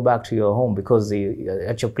ready to go back to your home? Because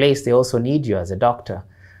at your place, they also need you as a doctor.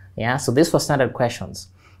 Yeah, so these were standard questions.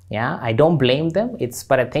 Yeah, I don't blame them,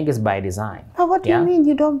 but I think it's by design. But what do you mean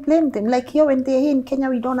you don't blame them? Like here when they're here in Kenya,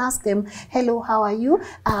 we don't ask them, hello, how are you?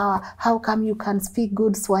 How come you can speak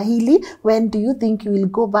good Swahili? When do you think you will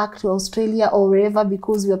go back to Australia or wherever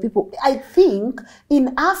because we are people? I think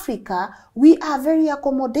in Africa, we are very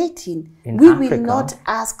accommodating. We will not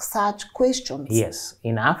ask such questions. Yes,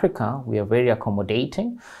 in Africa, we are very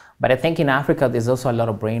accommodating. But I think in Africa, there's also a lot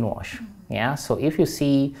of brainwash. Yeah, so if you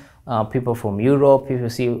see people from Europe, if you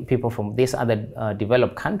see people from these other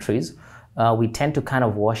developed countries, we tend to kind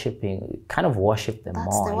of worship them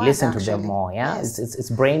more, listen to them more. Yeah, yes.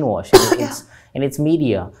 It's brainwashing. And it's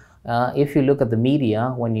media. If you look at the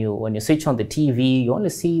media, when you switch on the TV, you only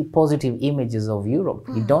see positive images of Europe.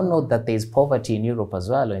 You don't know that there's poverty in Europe as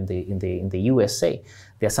well, in the USA.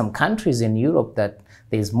 There are some countries in Europe that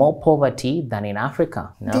there's more poverty than in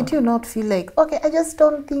Africa. No? Did you not feel like, okay, I just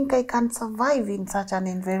don't think I can survive in such an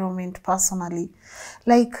environment personally?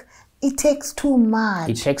 Like, it takes too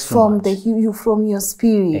much from your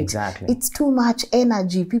spirit. Exactly. It's too much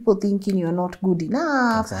energy. People thinking you're not good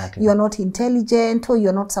enough, you're not intelligent, or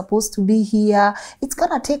you're not supposed to be here. It's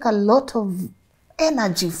gonna take a lot of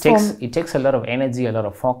energy. It takes a lot of energy, a lot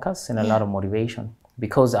of focus, and a lot of motivation.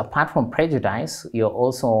 Because apart from prejudice, you're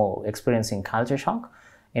also experiencing culture shock,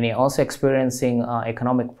 and you're also experiencing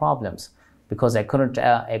economic problems. Because I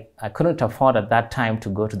couldn't afford at that time to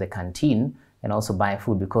go to the canteen and also buy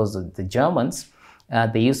food, because the Germans,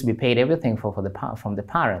 they used to be paid everything from the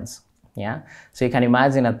parents. Yeah, so you can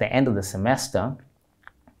imagine at the end of the semester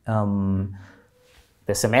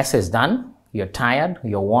is done. You're tired.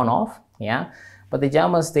 You're worn off. Yeah. But the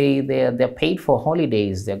Germans, they're paid for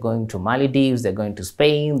holidays. They're going to Maldives, they're going to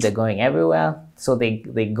Spain, they're going everywhere. So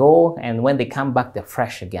they go, and when they come back, they're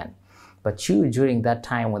fresh again. But you, during that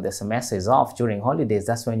time when the semester is off, during holidays,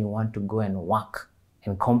 that's when you want to go and work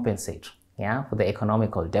and compensate, yeah, for the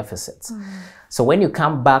economical deficits. So when you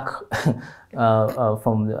come back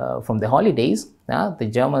from the holidays, the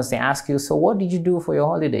Germans, they ask you, so what did you do for your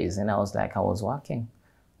holidays? And I was like, I was working.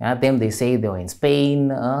 Then they say they were in Spain,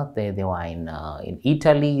 they were in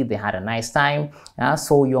Italy, they had a nice time.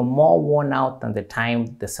 So you're more worn out than the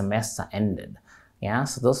time the semester ended. Yeah,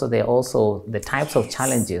 so those are also the types of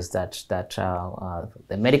challenges that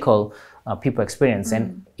the medical people experience,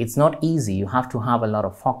 and it's not easy. You have to have a lot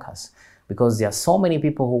of focus because there are so many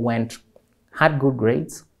people who had good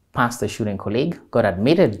grades, passed the shooting colleague, got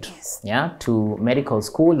admitted, yeah, to medical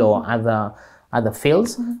school or other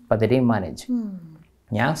fields, but they didn't manage.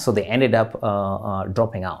 Yeah, so they ended up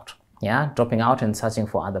dropping out. Yeah, dropping out and searching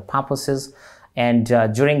for other purposes. And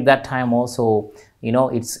during that time also, you know,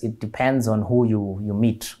 it depends on who you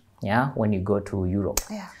meet, yeah, when you go to Europe.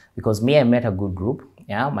 Yeah. Because I met a good group.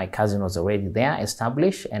 Yeah, my cousin was already there,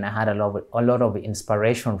 established, and I had a lot of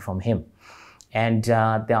inspiration from him. And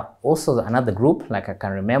there also another group, like I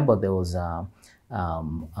can remember, there was a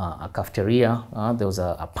cafeteria, there was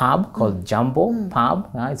a pub called Jumbo Pub.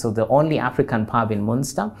 It's the only African pub in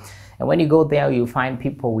Munster. And when you go there, you find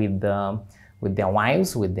people with their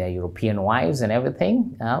wives, with their European wives and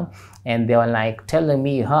everything. And they were like telling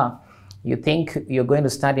me, you think you're going to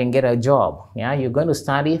study and get a job. Yeah, you're going to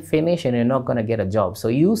study, finish, and you're not going to get a job. So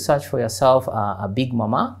you search for yourself a big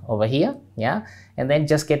mama over here, yeah, and then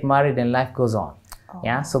just get married and life goes on. Oh.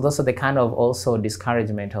 Yeah, so those are the kind of also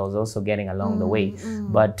discouragement I was also getting along the way.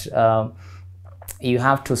 But you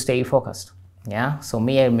have to stay focused. Yeah, so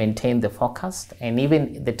I maintained the focus, and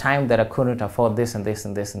even the time that I couldn't afford this and this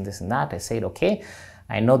and this and this and that, I said, okay,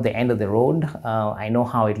 I know the end of the road. I know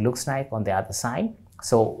how it looks like on the other side.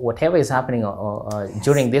 So whatever is happening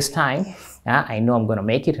during this time, I know I'm going to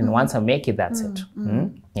make it, and once I make it, that's it.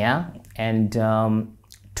 Yeah, and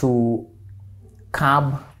to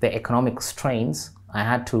curb the economic strains, I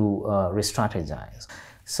had to re-strategize.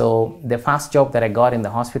 So the first job that I got in the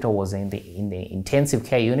hospital was in the intensive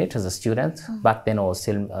care unit as a student. Back then I was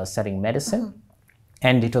still studying medicine,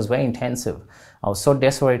 and it was very intensive. I was so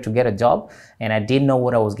desperate to get a job, and I didn't know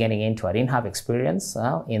what I was getting into. I didn't have experience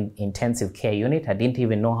in intensive care unit. I didn't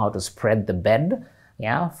even know how to spread the bed,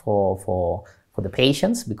 yeah, for the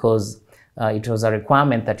patients, because it was a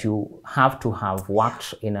requirement that you have to have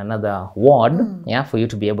worked in another ward, yeah, for you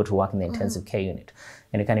to be able to work in the intensive care unit.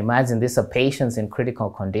 And you can imagine these are patients in critical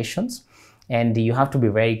conditions, and you have to be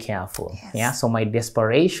very careful. Yeah, so my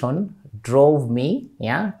desperation drove me,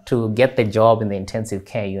 yeah, to get the job in the intensive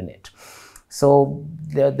care unit. So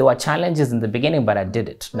there were challenges in the beginning, but I did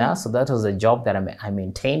it. Yeah? So that was a job that I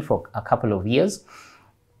maintained for a couple of years,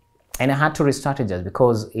 and I had to re-strategize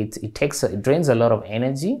because it drains a lot of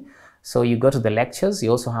energy. So you go to the lectures, you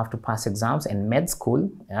also have to pass exams, and med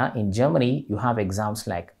school, yeah, in Germany, you have exams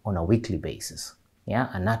like on a weekly basis. Yeah,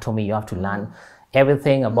 anatomy, you have to learn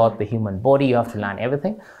everything about the human body, you have to learn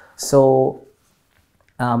everything. So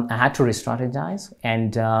I had to re-strategize,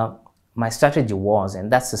 and my strategy was,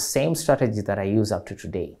 and that's the same strategy that I use up to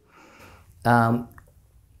today.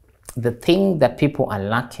 The thing that people are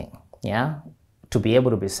lacking, yeah, to be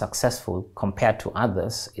able to be successful compared to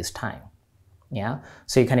others is time. Yeah,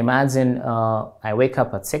 so you can imagine I wake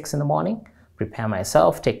up at 6 in the morning, prepare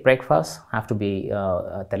myself, take breakfast, have to be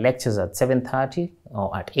at the lectures at 7:30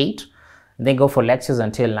 or at 8, and then go for lectures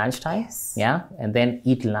until lunchtime, yeah, and then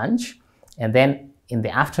eat lunch, and then in the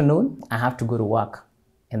afternoon, I have to go to work,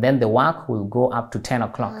 and then the work will go up to 10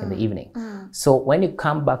 o'clock in the evening. So when you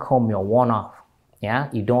come back home, you're worn off, yeah,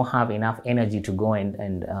 you don't have enough energy to go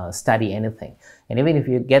and study anything, and even if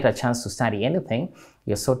you get a chance to study anything,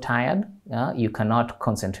 you're so tired, you cannot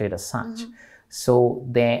concentrate as such. So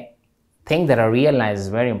the thing that I realized is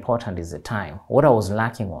very important is the time. What I was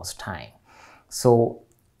lacking was time. So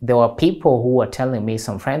there were people who were telling me,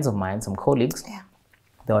 some friends of mine, some colleagues,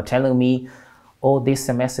 they were telling me, oh, this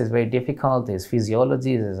semester is very difficult, there's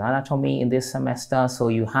physiology, there's anatomy in this semester, so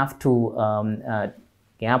you have to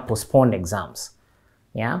postpone exams.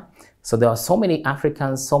 Yeah, so there are so many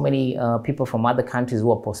Africans, so many people from other countries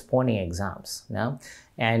who are postponing exams. Yeah?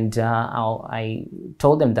 And I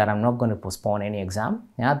told them that I'm not going to postpone any exam.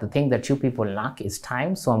 Yeah, the thing that you people lack is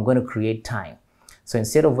time, so I'm going to create time. So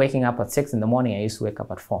instead of waking up at 6 in the morning, I used to wake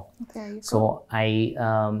up at 4. So I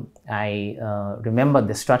remember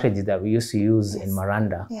the strategy that we used to use in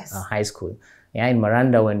Miranda High School. Yeah, in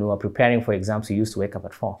Miranda, when we were preparing for exams, we used to wake up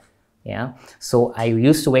at 4. Yeah, so I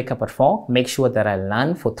used to wake up at 4, make sure that I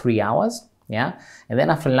learn for 3 hours. Yeah, and then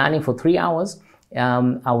after learning for 3 hours,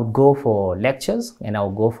 I would go for lectures, and I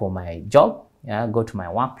would go for my job. Yeah, go to my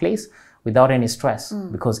workplace without any stress,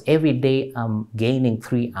 because every day I'm gaining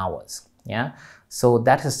 3 hours. Yeah, so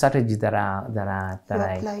that's a strategy that I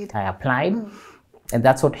applied, and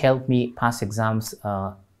that's what helped me pass exams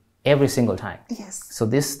every single time. So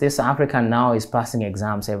this African now is passing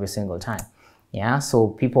exams every single time. Yeah, so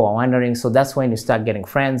people are wondering. So that's when you start getting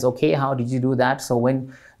friends. Okay, how did you do that? So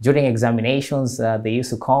when during examinations, they used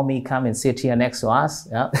to call me, come and sit here next to us.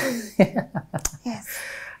 Yeah. Yes.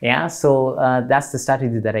 Yeah, so that's the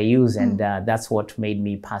strategy that I use, and that's what made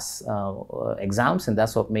me pass exams, and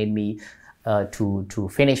that's what made me to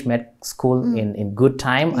finish med school in good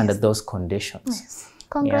time under those conditions. Yes.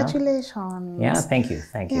 Congratulations. Yeah, thank you.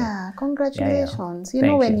 Yeah, congratulations. Yeah. You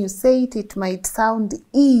know, when you say it, it might sound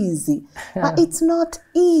easy, but it's not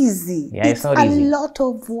easy. Yeah, it's not a easy. lot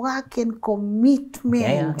of work and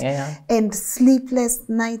commitment and sleepless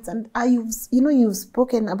nights. And you've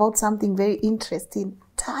spoken about something very interesting.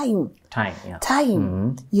 Time,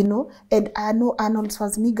 you know, and I know Arnold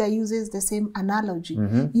Schwarzenegger uses the same analogy.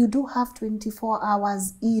 You do have 24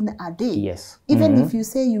 hours in a day. Yes. Even if you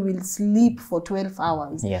say you will sleep for 12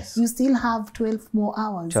 hours, yes, you still have 12 more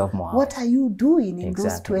hours. 12 more hours. What are you doing in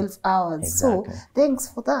those 12 hours? Exactly. So thanks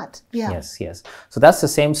for that. Yeah. Yes. So that's the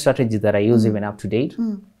same strategy that I use even up to date.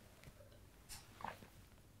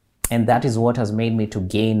 And that is what has made me to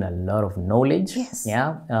gain a lot of knowledge,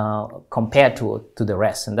 compared to the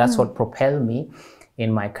rest. And that's what propelled me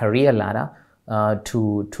in my career ladder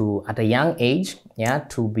to at a young age,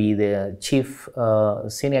 to be the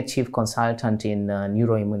senior chief consultant in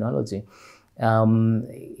neuroimmunology.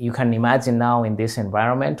 You can imagine now in this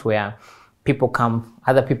environment where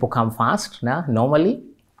other people come fast normally,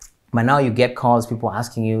 but now you get calls, people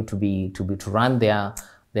asking you to run their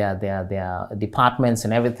departments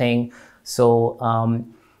and everything. So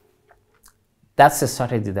that's the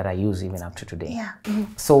strategy that I use even up to today. Yeah.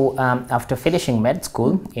 So after finishing med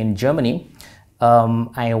school in Germany,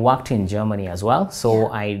 I worked in Germany as well. So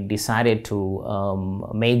I decided to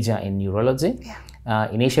major in neurology.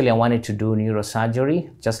 Initially, I wanted to do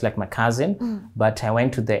neurosurgery, just like my cousin, but I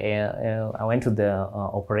went to the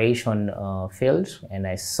operation field, and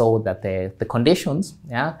I saw that the conditions,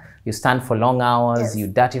 you stand for long hours, you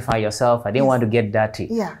dirtify yourself. I didn't want to get dirty.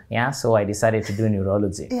 So I decided to do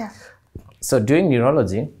neurology. So doing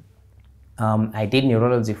neurology, I did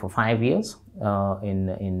neurology for 5 years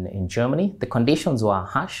in Germany. The conditions were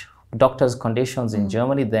harsh. Doctors' conditions in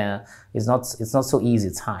Germany, it's not so easy,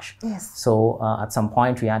 it's harsh. So at some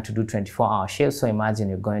point we had to do 24-hour shifts. So imagine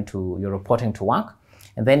you're reporting to work,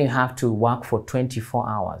 and then you have to work for 24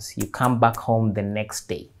 hours. You come back home the next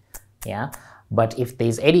day. But if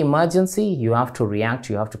there's any emergency, you have to react,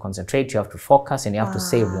 you have to concentrate, you have to focus, and you have to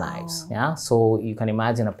save lives. So you can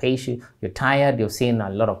imagine a patient, you're tired, you've seen a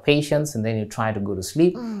lot of patients, and then you try to go to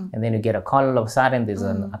sleep, and then you get a call all of a sudden, there's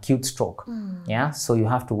an acute stroke. So you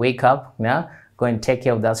have to wake up, go and take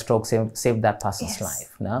care of that stroke, save that person's life.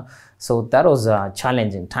 So that was a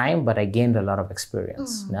challenging time, but I gained a lot of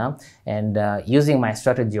experience. And using my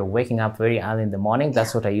strategy of waking up very early in the morning,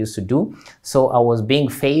 that's what I used to do. So I was being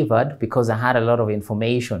favored because I had a lot of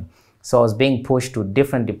information. So I was being pushed to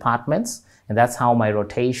different departments, and that's how my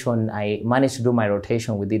rotation, I managed to do my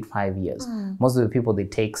rotation within 5 years. Most of the people, they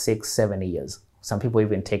take 6, 7 years. Some people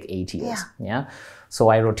even take 8 years. So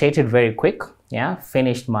I rotated very quick,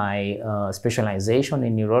 finished my specialization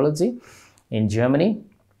in neurology in Germany.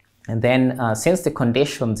 And then since the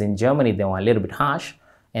conditions in Germany, they were a little bit harsh,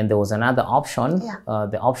 and there was another option.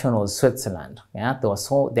 The option was Switzerland. There are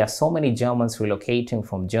so many Germans relocating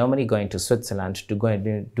from Germany going to Switzerland to go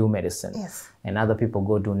and do medicine. And other people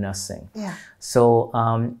go do nursing. So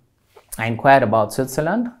I inquired about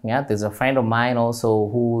Switzerland. There's a friend of mine also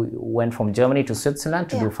who went from Germany to Switzerland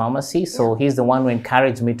to do pharmacy. So he's the one who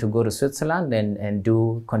encouraged me to go to Switzerland and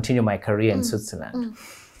continue my career in Switzerland.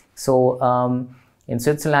 So in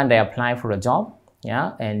Switzerland, I applied for a job,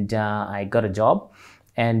 and I got a job.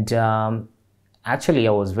 And actually,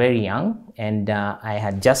 I was very young, and I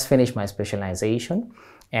had just finished my specialization,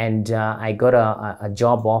 and I got a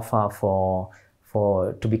job offer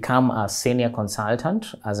to become a senior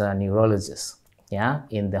consultant as a neurologist,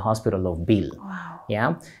 in the hospital of Biel.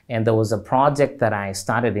 And there was a project that I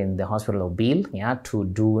started in the hospital of Biel, to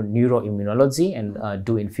do neuroimmunology and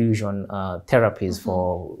do infusion therapies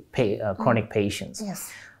for chronic patients.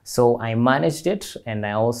 So I managed it, and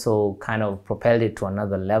I also kind of propelled it to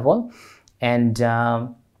another level, and I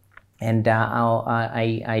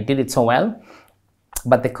did it so well.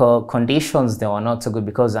 But the conditions, they were not so good,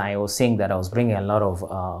 because I was seeing that I was bringing a lot of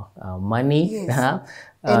money.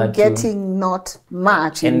 And getting not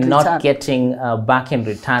much in and return. Not getting back in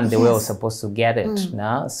return the way I was supposed to get it.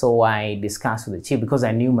 So I discussed with the chief, because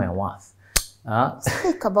I knew my worth.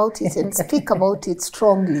 Speak about it, and speak about it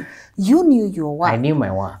strongly. You knew your worth. I knew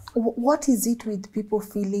my worth. What is it with people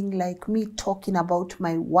feeling like me talking about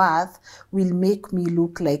my worth will make me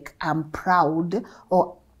look like I'm proud,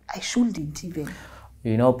 or I shouldn't even?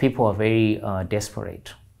 you know, people are very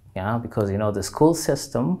desperate, yeah, because, you know, the school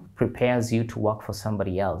system prepares you to work for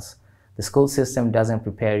somebody else. The school system doesn't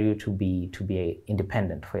prepare you to be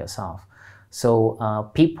independent for yourself.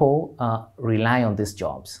 So people rely on these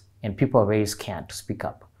jobs, and people are very scared to speak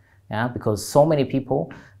up, yeah, because so many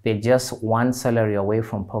people, they're just one salary away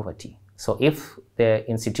from poverty. So if the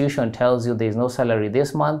institution tells you there's no salary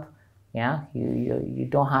this month, yeah, you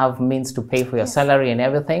don't have means to pay for your salary and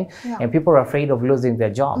everything, and people are afraid of losing their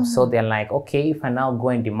jobs. So they're like, okay, if I now go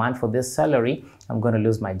and demand for this salary, I'm going to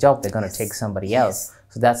lose my job. They're going to take somebody else.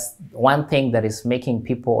 So that's one thing that is making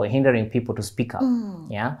people or hindering people to speak up.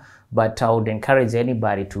 Yeah, but I would encourage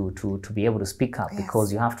anybody to be able to speak up,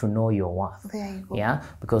 because you have to know your worth. There you go. Yeah,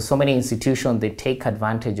 because so many institutions, they take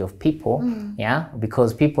advantage of people. Yeah,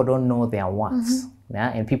 because people don't know their worths. Yeah,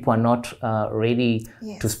 and people are not ready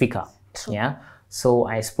to speak up. True. Yeah, so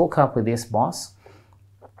I spoke up with this boss,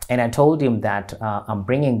 and I told him that I'm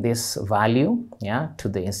bringing this value, yeah, to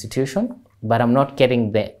the institution, but I'm not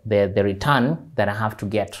getting the return that I have to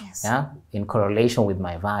get, yeah, in correlation with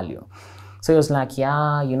my value. So he was like,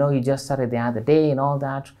 yeah, you know, you just started the other day and all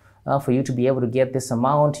that. For you to be able to get this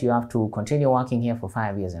amount, you have to continue working here for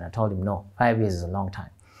 5 years. And I told him, no, 5 years is a long time.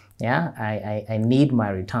 Yeah, I need my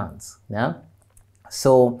returns. Yeah,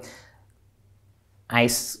 so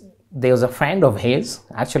there was a friend of his,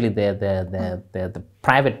 actually the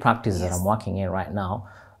private practice that I'm working in right now.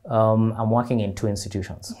 I'm working in 2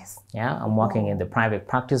 institutions. Yeah, I'm working in the private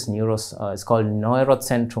practice, it's called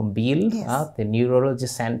Neurocentrum Biel, the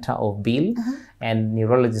Neurologist Center of Biel, and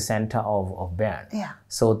Neurology Center of Bern.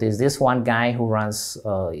 So there's this one guy who runs,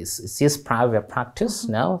 it's his private practice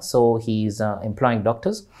now, so he's employing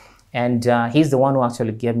doctors. And he's the one who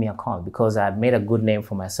actually gave me a call, because I had made a good name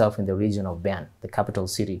for myself in the region of Bern, the capital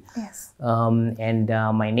city. And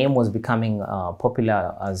my name was becoming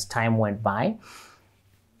popular as time went by.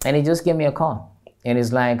 And he just gave me a call. And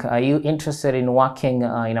he's like, are you interested in working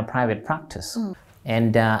in a private practice?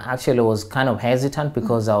 And actually I was kind of hesitant,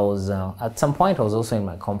 because I was, at some point I was also in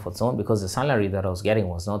my comfort zone, because the salary that I was getting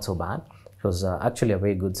was not so bad. It was actually a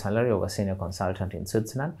very good salary of a senior consultant in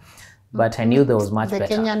Switzerland. But I knew there was much better.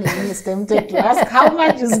 The Kenyan in me is tempted to ask, how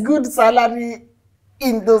much is good salary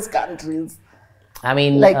in those countries? I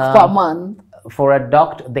mean, like per month? For a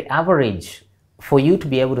doctor, the average, for you to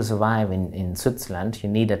be able to survive in Switzerland, you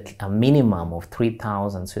need a minimum of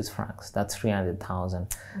 3,000 Swiss francs. That's 300,000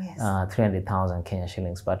 Kenyan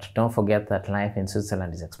shillings. But don't forget that life in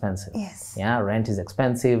Switzerland is expensive. Yeah, rent is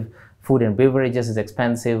expensive. Food and beverages is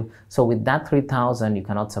expensive. So with that 3,000, you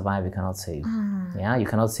cannot survive, you cannot save. Yeah, you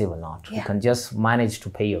cannot save a lot. You can just manage to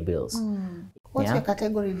pay your bills. What's your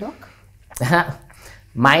category, Doc?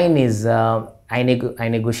 Mine is, I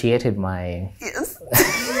negotiated my...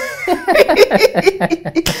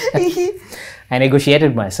 I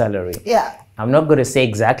negotiated my salary. I'm not going to say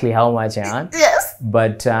exactly how much I earned.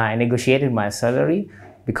 But I negotiated my salary,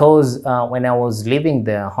 because when I was leaving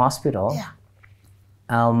the hospital,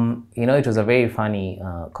 you know, it was a very funny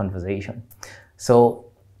conversation. So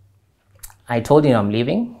I told him I'm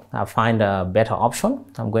leaving. I'll find a better option.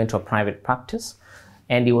 I'm going to a private practice.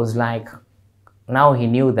 And he was like, now he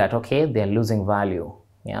knew that, okay, they're losing value.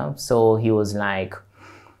 Yeah. So he was like,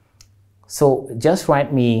 so just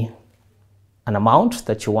write me an amount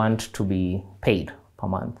that you want to be paid per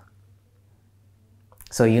month.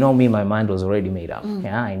 So, you know me, my mind was already made up.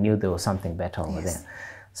 Yeah. I knew there was something better over there.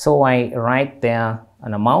 So I write there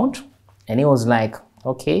an amount, and he was like,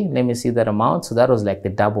 okay, let me see that amount. So that was like the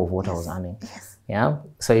double of what I was earning. Yeah.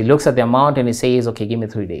 So he looks at the amount and he says, okay, give me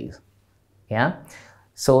 3 days. Yeah.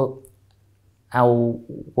 So I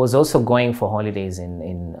was also going for holidays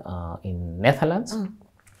in Netherlands.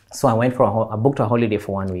 So I went I booked a holiday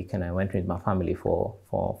for 1 week, and I went with my family for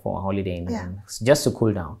a holiday just to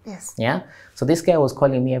cool down. Yeah. So this guy was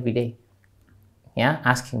calling me every day. Yeah.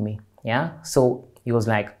 Asking me. Yeah. So he was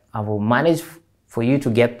like, I will manage for you to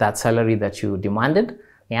get that salary that you demanded.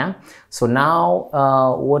 Yeah. So now,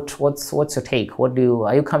 what's your take?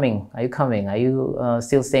 Are you coming? Are you coming? Are you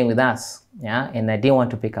still staying with us? Yeah. And I didn't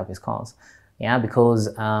want to pick up his calls. Yeah, because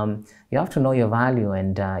you have to know your value,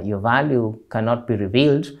 and your value cannot be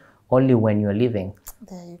revealed only when you're leaving.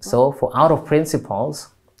 There you go. So out of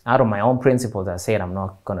my own principles, I said, I'm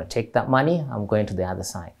not going to take that money. I'm going to the other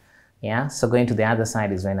side. Yeah, so going to the other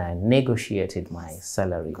side is when I negotiated my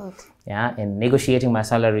salary. Yeah, and negotiating my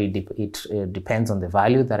salary, it depends on the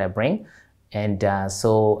value that I bring. And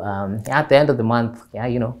so at the end of the month,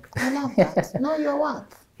 you know. I love that. Know your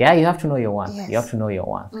worth. Yeah, you have to know your worth. You have to know your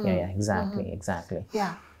worth. Exactly.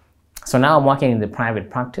 Yeah. So now I'm working in the private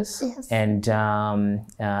practice, Yes. and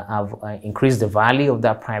I've increased the value of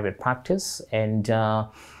that private practice, and the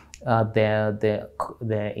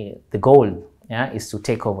goal, yeah, is to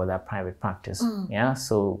take over that private practice. Yeah,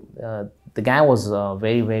 so the guy was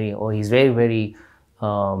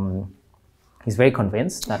he's very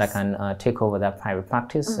convinced that I can take over that private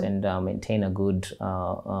practice and maintain a good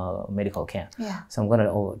medical care. Yeah. So I'm going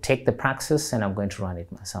to take the practice and I'm going to run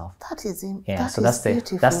it myself. That is Yeah, that so is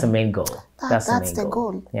that's the main goal. That's the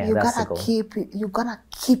goal. Yeah, you that's gotta the goal. you gotta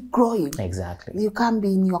keep growing. Exactly. You can't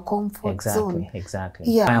be in your comfort zone. Exactly.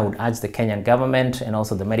 Yeah. I would urge the Kenyan government and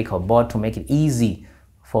also the medical board to make it easy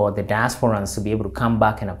for the diasporans to be able to come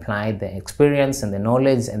back and apply the experience and the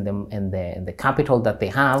knowledge and the capital that they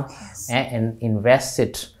have, Yes. and invest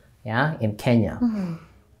it, yeah, in Kenya.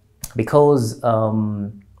 Because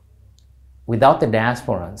without the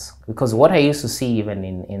diasporans, because what I used to see even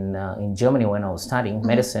in Germany when I was studying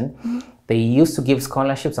medicine, they used to give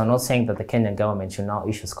scholarships. I'm not saying that the Kenyan government should now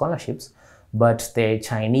issue scholarships, but the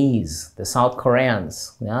Chinese, the South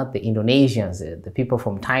Koreans, yeah, the Indonesians, the people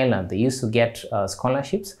from Thailand, they used to get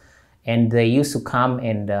scholarships, and they used to come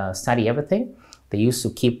and study everything. They used to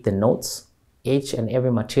keep the notes, each and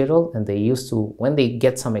every material, and they used to, when they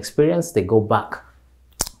get some experience, they go back,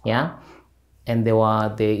 yeah, and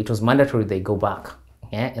it was mandatory they go back.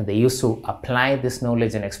 Yeah, and they used to apply this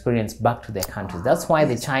knowledge and experience back to their countries. That's why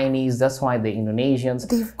the Chinese, that's why the Indonesians,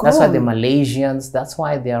 that's why the Malaysians, that's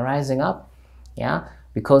why they are rising up. Yeah,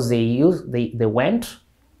 because they went,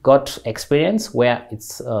 got experience where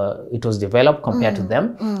it was developed compared to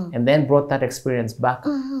them, and then brought that experience back.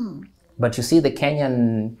 But you see, the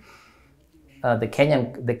Kenyan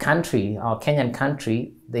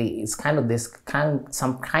country, it's kind of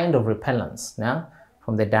some kind of repellence, yeah,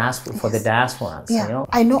 from the diaspora, for the diasporans. Yeah, You know?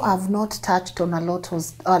 I know I've not touched on a lot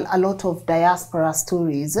of diaspora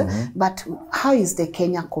stories, but how is the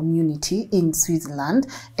Kenya community in Switzerland,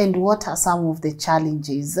 and what are some of the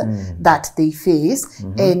challenges that they face?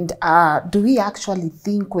 And do we actually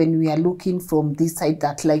think, when we are looking from this side,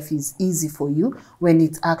 that life is easy for you when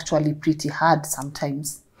it's actually pretty hard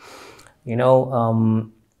sometimes? You know,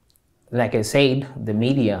 like I said, the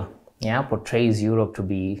media, yeah, portrays Europe to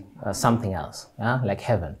be something else, yeah, like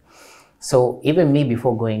heaven. So even me,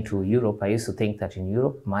 before going to Europe, I used to think that in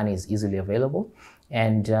Europe, money is easily available,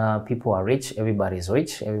 and people are rich, everybody's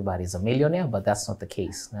a millionaire, but that's not the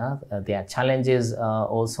case. Yeah? There are challenges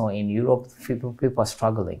also in Europe. People are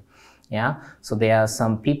struggling. Yeah, so there are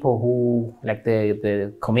some people who, like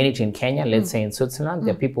the community in Kenya, let's say in Switzerland,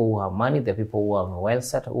 there are people who have money, there are people who are well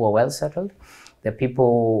settled, there are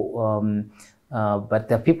people, but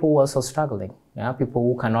there are people who are also struggling. Yeah, people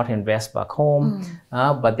who cannot invest back home,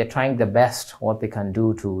 but they're trying the best what they can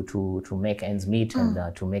do to make ends meet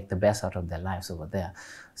and to make the best out of their lives over there.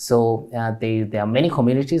 So there are many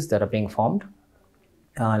communities that are being formed.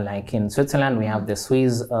 Like in Switzerland, we have the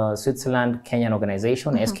Switzerland Kenyan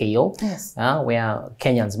organization, SKO, Yes. where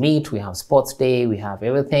Kenyans meet. We have sports day, we have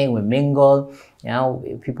everything, we mingle. You know,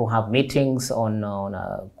 people have meetings on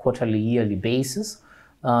a quarterly, yearly basis.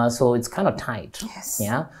 So it's kind of tight. Yes.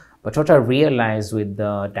 Yeah. But what I realized with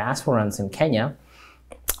the diasporans in Kenya,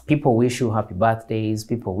 people wish you happy birthdays,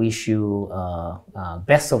 people wish you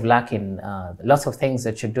best of luck in lots of things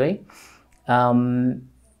that you're doing.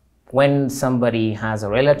 When somebody has a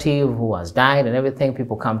relative who has died and everything,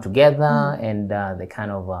 people come together and they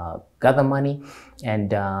kind of gather money,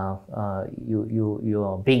 and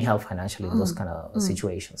you're being helped financially in those kind of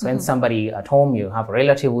situations. So when somebody at home, you have a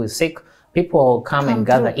relative who is sick, people come and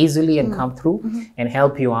gather easily and come through and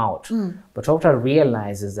help you out. But what I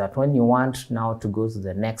realize is that when you want now to go to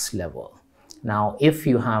the next level, now, if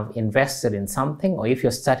you have invested in something, or if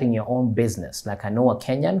you're starting your own business, like I know a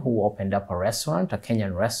Kenyan who opened up a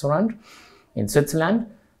Kenyan restaurant in Switzerland,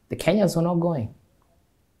 the Kenyans were not going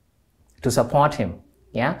to support him.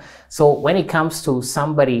 Yeah. So when it comes to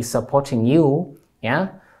somebody supporting you, yeah,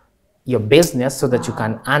 your business, so that you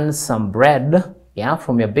can earn some bread, yeah,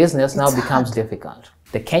 from your business, now becomes difficult.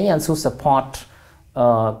 The Kenyans who support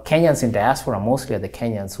Kenyans in diaspora mostly are the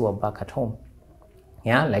Kenyans who are back at home.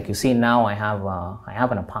 Yeah, like you see now, I have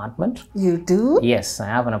an apartment. You do? Yes, I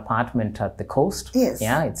have an apartment at the coast. Yes.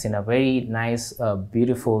 Yeah, it's in a very nice,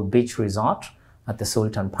 beautiful beach resort at the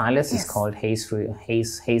Sultan Palace. Yes. It's called Hayes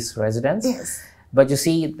Residence. Yes. But you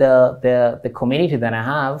see, the community that I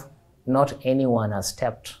have, not anyone has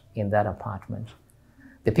stepped in that apartment.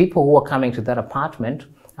 The people who are coming to that apartment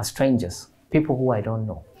are strangers, people who I don't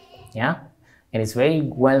know. Yeah. and it's very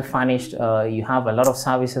well furnished. You have a lot of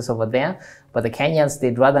services over there. But the Kenyans,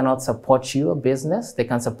 they'd rather not support your business. They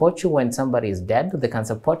can support you when somebody is dead. They can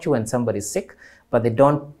support you when somebody is sick, but they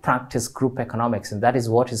don't practice group economics. And that is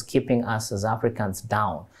what is keeping us as Africans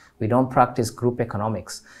down. We don't practice group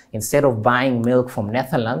economics. Instead of buying milk from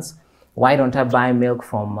Netherlands, why don't I buy milk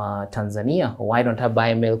from Tanzania? Or why don't I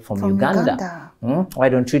buy milk from Uganda? Why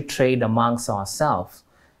don't we trade amongst ourselves?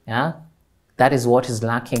 Yeah? That is what is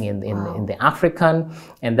lacking in the African,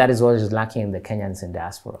 and that is what is lacking in the Kenyans in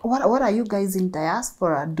diaspora. What are you guys in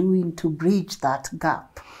diaspora doing to bridge that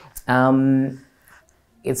gap?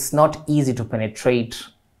 It's not easy to penetrate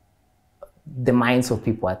the minds of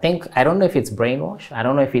people. I don't know if it's brainwash. I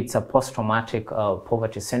don't know if it's a post-traumatic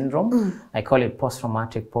poverty syndrome. I call it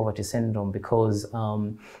post-traumatic poverty syndrome because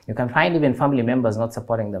you can find even family members not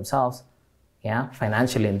supporting themselves. Yeah,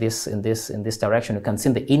 financially in this direction. You can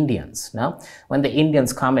see the Indians. Now, when the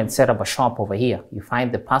Indians come and set up a shop over here, you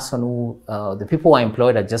find the person who, the people who are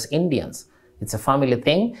employed are just Indians. It's a family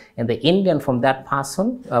thing, and the Indian from that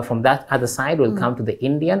person, from that other side, will come to the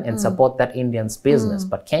Indian and support that Indian's business.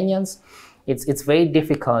 But Kenyans, it's very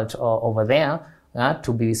difficult over there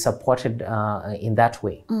to be supported in that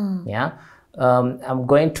way. Yeah. We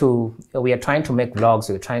are trying to make vlogs.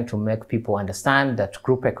 We're trying to make people understand that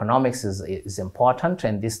group economics is important,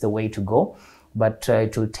 and this is the way to go. But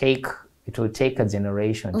it will take a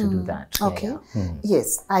generation to do that. Okay.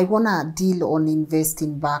 Yes, I want to deal on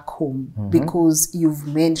investing back home because you've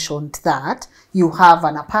mentioned that you have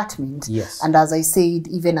an apartment. Yes. And as I said,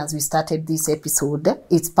 even as we started this episode,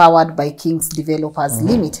 it's powered by King's Developers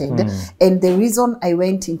Limited. And the reason I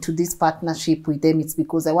went into this partnership with them is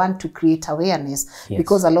because I want to create awareness,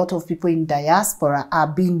 because a lot of people in diaspora are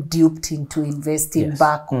being duped into investing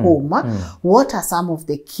back home. What are some of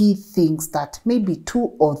the key things that maybe 2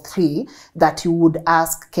 or 3 that you would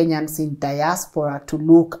ask Kenyans in diaspora to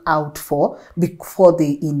look out for before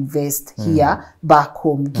they invest here back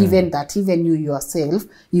home, given that even you yourself,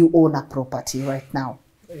 you own a property right now?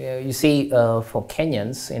 You see, for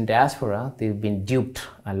Kenyans in diaspora, they've been duped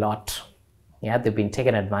a lot. Yeah, they've been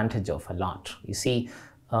taken advantage of a lot. You see,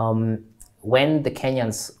 when the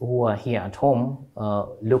Kenyans who are here at home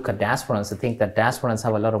look at diasporans, they think that diasporans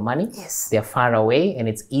have a lot of money. Yes. They're far away, and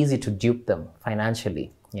it's easy to dupe them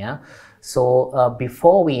financially. Yeah. So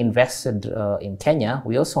before we invested in Kenya,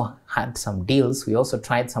 we also had some deals. We also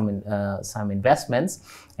tried some investments,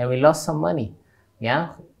 and we lost some money.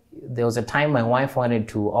 Yeah. There was a time my wife wanted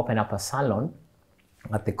to open up a salon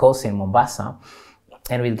at the coast in Mombasa,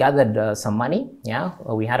 and we gathered some money. Yeah.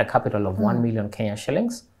 We had a capital of 1 million Kenyan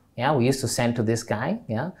shillings. Yeah. We used to send to this guy.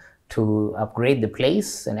 Yeah. To upgrade the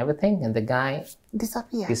place and everything, and the guy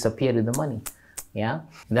disappeared with the money. Yeah.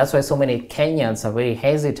 And that's why so many Kenyans are very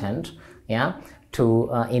hesitant, to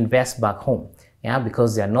invest back home,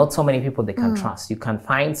 because there are not so many people they can trust. You can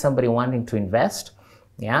find somebody wanting to invest,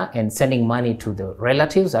 and sending money to the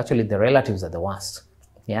relatives. Actually, the relatives are the worst.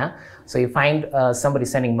 Yeah. So you find somebody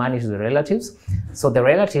sending money to the relatives. So the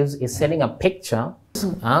relatives is sending a picture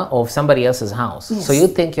of somebody else's house. Yes. So you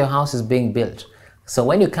think your house is being built. So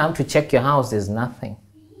when you come to check your house, there's nothing.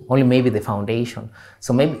 Only maybe the foundation.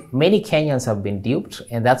 So maybe many Kenyans have been duped,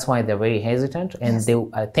 and that's why they're very hesitant. And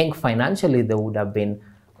I think financially they would have been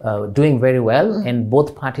doing very well, and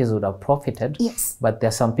both parties would have profited. Yes. But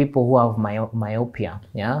there's some people who have myopia.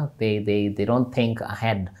 Yeah, they don't think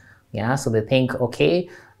ahead. Yeah, so they think, okay,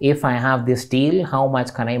 if I have this deal, how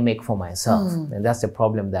much can I make for myself? And that's the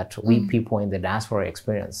problem that we people in the diaspora are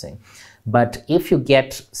experiencing. But if you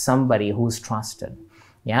get somebody who's trusted,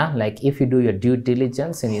 like if you do your due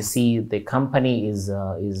diligence and you see the company is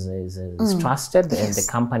trusted and the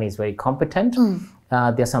company is very competent,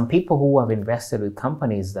 there are some people who have invested with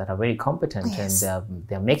companies that are very competent and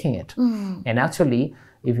they're making it. And actually,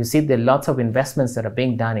 if you see the lots of investments that are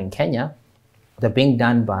being done in Kenya, they're being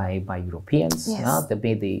done by Europeans. Yes.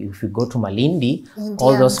 If you go to Malindi,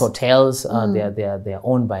 all those hotels, they're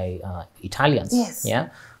owned by Italians. Yes. Yeah.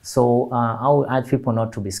 So I would urge people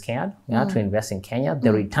not to be scared to invest in Kenya.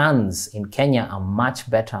 The returns in Kenya are much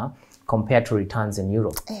better compared to returns in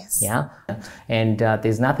Europe. Yes. Yeah. And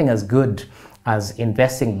there's nothing as good as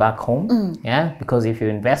investing back home. Yeah. Because if you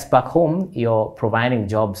invest back home, you're providing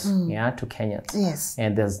jobs to Kenyans. Yes.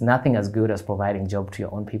 And there's nothing as good as providing job to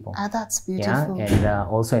your own people. That's beautiful. Yeah. And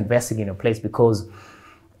also investing in a place, because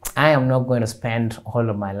I am not going to spend all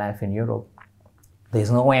of my life in Europe.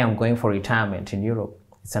 There's no way I'm going for retirement in Europe.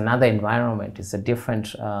 It's another environment. It's a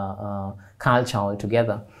different culture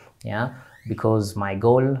altogether. Yeah, because my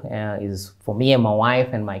goal is for me and my wife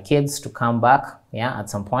and my kids to come back Yeah, at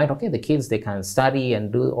some point, okay, the kids, they can study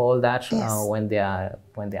and do all that. Yes. When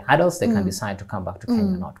they're adults, they can decide to come back to Kenya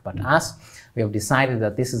or not. But us, we have decided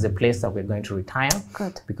that this is a place that we're going to retire.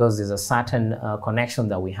 Good. Because there's a certain connection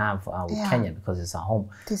that we have with Kenya, because it's our home.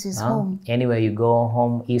 This is home. Anywhere you go,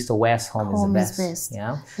 home, east or west, home is the best. Is best.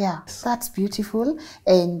 Yeah. Yeah, that's beautiful.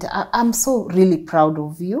 And I'm so really proud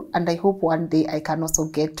of you. And I hope one day I can also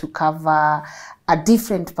get to cover a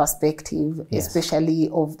different perspective, especially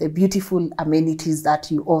of the beautiful amenities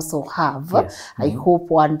that you also have. Yes. I hope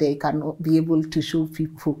one day I can be able to show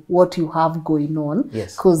people what you have going on.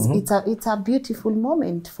 Yes. Because it's a beautiful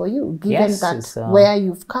moment for you, given that where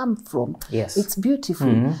you've come from. Yes. It's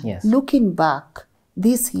beautiful. Yes. Looking back,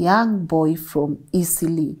 this young boy from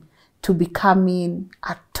Eastleigh to becoming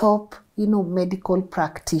a top, medical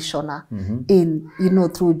practitioner in,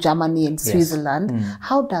 through Germany and Switzerland.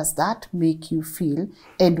 How does that make you feel?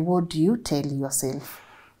 And what do you tell yourself?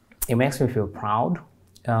 It makes me feel proud.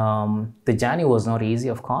 The journey was not easy,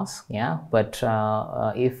 of course, but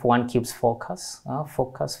if one keeps focus,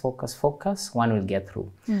 one will get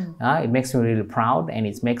through. It makes me really proud, and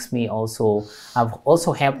it makes me also, I've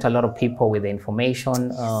also helped a lot of people with the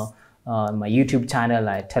information. My YouTube channel,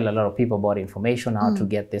 I tell a lot of people about information, how to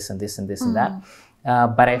get this and this and this and that.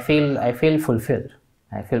 But I feel fulfilled.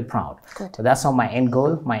 I feel proud. Good. So that's not my end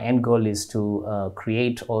goal. My end goal is to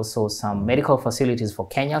create also some medical facilities for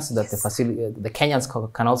Kenya, so that the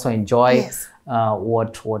Kenyans can also enjoy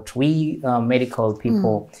what we medical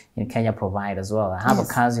people in Kenya provide as well. I have a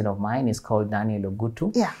cousin of mine. He's called Daniel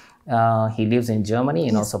Ogutu. He lives in Germany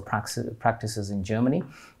and also practices in Germany.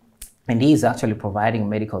 And he is actually providing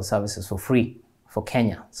medical services for free for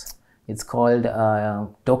Kenyans. It's called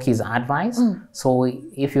Doki's Advice. So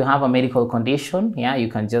if you have a medical condition, you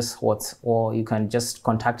can just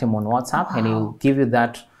contact him on WhatsApp, and he'll give you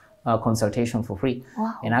that consultation for free.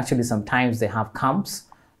 And actually, sometimes they have camps.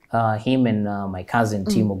 Him and my cousin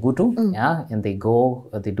Timo Gutu, and they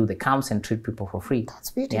do the camps and treat people for free.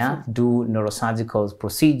 That's beautiful. Do neurosurgical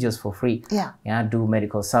procedures for free. Do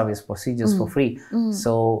medical service procedures for free.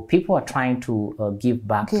 So people are trying to give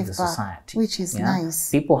back to the society, which is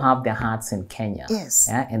nice. People have their hearts in Kenya,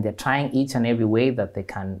 and they're trying each and every way that they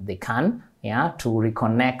can, to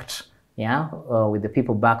reconnect. With the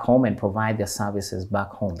people back home and provide their services back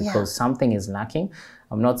home, because something is lacking.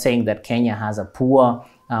 I'm not saying that Kenya has a poor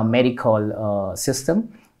medical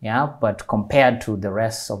system, but compared to the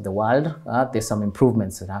rest of the world, there's some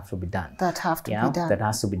improvements that have to be done. That have to be done. That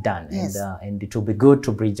has to be done, and it will be good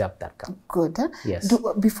to bridge up that gap. Good. Yes.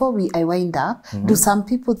 Before I wind up, do some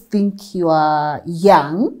people think you are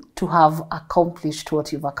young to have accomplished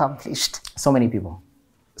what you've accomplished? So many people.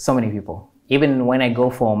 So many people. Even when I go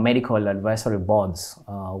for medical advisory boards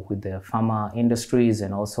with the pharma industries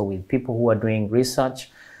and also with people who are doing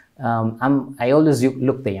research, I always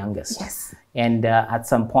look the youngest. Yes. And at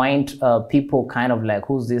some point, people kind of like,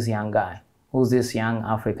 who's this young guy? Who's this young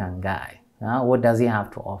African guy? What does he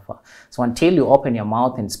have to offer? So until you open your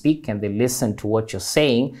mouth and speak and they listen to what you're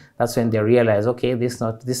saying, that's when they realize, okay, this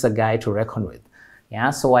is a guy to reckon with.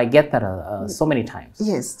 So I get that so many times.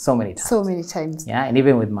 Yes. So many times. So many times. And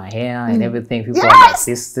even with my hair and everything, people are like,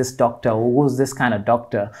 this doctor, who's this kind of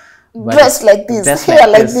doctor? Dressed like this, hair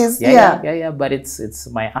like this. But it's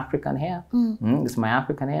my African hair. It's my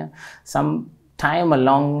African hair. Some time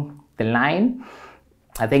along the line,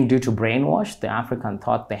 I think due to brainwash, the African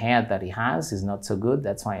thought the hair that he has is not so good.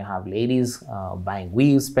 That's why you have ladies buying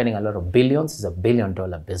weaves, spending a lot of billions. It's a $1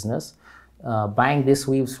 billion business. Buying these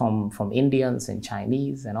weaves from Indians and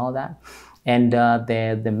Chinese and all that. And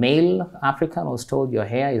the male African was told, your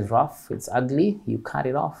hair is rough, it's ugly, you cut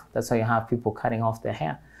it off. That's why you have people cutting off their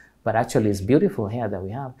hair. But actually it's beautiful hair that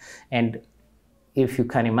we have. And if you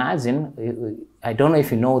can imagine, I don't know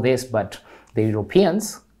if you know this, but the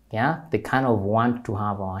Europeans, they kind of want to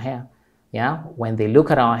have our hair. When they look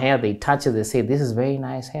at our hair, they touch it, they say, this is very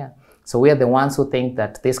nice hair. So we are the ones who think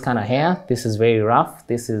that this kind of hair, this is very rough,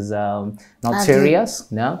 this is not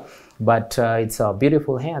serious, but it's a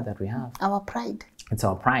beautiful hair that we have. Our pride. It's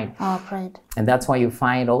our pride. Our pride. And that's why you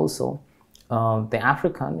find also the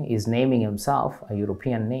African is naming himself a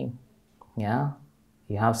European name.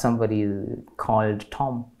 You have somebody called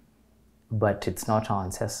Tom, but it's not our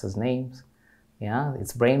ancestors' names.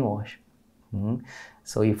 It's brainwash.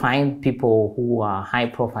 So you find people who are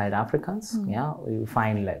high-profile Africans. You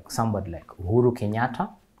find like somebody like Uhuru Kenyatta.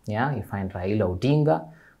 You find Raila Odinga.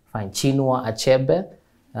 Find Chinua Achebe.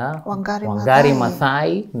 Wangari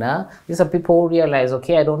Maathai. These are people who realize,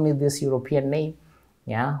 okay, I don't need this European name.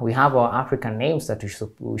 We have our African names that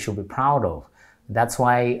we should be proud of. That's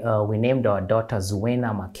why we named our daughter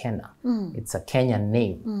Zuena Makena. It's a Kenyan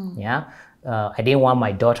name. I didn't want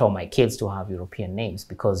my daughter or my kids to have European names,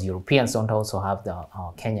 because Europeans don't also have the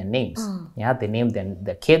Kenyan names. Yeah, they name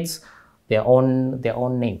the kids their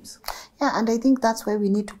own names. Yeah, and I think that's why we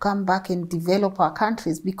need to come back and develop our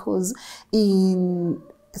countries, because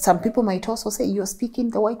some people might also say, you're speaking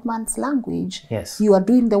the white man's language. Yes. You are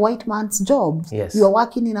doing the white man's job. Yes. You are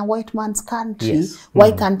working in a white man's country. Yes.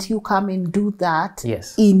 Why can't you come and do that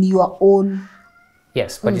yes. in your own?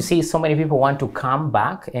 Yes, but you see, so many people want to come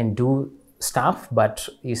back and do stuff, but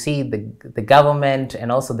you see the government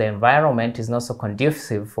and also the environment is not so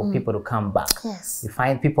conducive for people to come back. Yes. You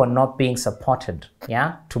find people not being supported,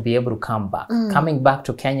 yeah, to be able to come back. Coming back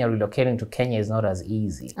to Kenya, relocating to Kenya is not as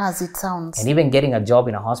easy As it sounds. and even getting a job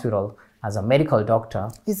in a hospital as a medical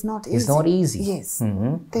doctor It's not easy. is not easy. Yes.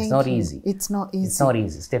 It's not easy. It's not easy. It's not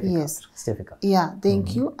easy. It's difficult. Yes. It's difficult. Yeah,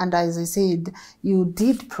 thank you. And as I said, you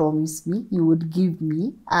did promise me you would give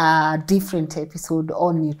me a different episode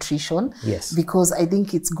on nutrition. Yes. Because I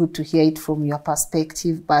think it's good to hear it from your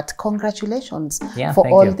perspective. But congratulations Yeah, for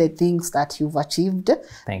thank all you. the things that you've achieved.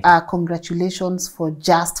 Thank you. Congratulations for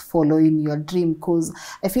just following your dream. Because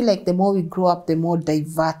I feel like the more we grow up, the more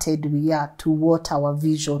diverted we are to what our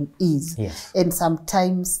vision is. Yes. And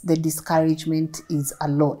sometimes the discouragement is a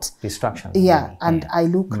lot. Distraction. Yeah, really. and I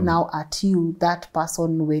look now at you, that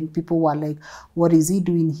person, when people were like, what is he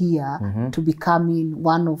doing here, to becoming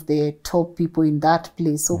one of the top people in that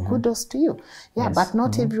place. So kudos to you. Yeah, Yes. but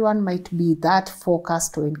not everyone might be that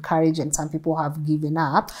focused or encouraged, and some people have given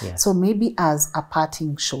up. Yes. So maybe as a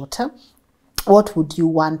parting shot, what would you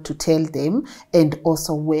want to tell them? And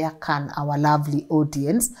also, where can our lovely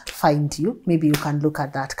audience find you? Maybe you can look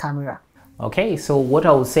at that camera. Okay, so what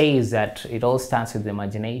I would say is that it all starts with the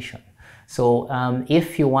imagination. So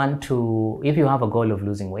if you have a goal of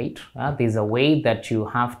losing weight, there's a way that you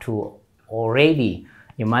have to already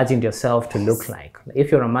imagine yourself to look like.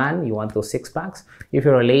 If you're a man, you want those 6 packs. If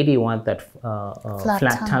you're a lady, you want that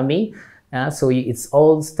flat tummy. So it's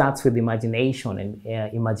all starts with imagination, and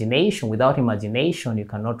imagination. Without imagination, you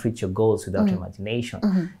cannot reach your goals without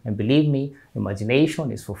imagination. And believe me,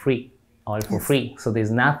 imagination is for free, all for free. So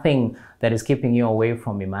there's nothing that is keeping you away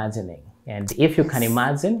from imagining. And if you can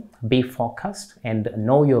imagine, be focused, and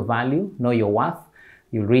know your value, know your worth,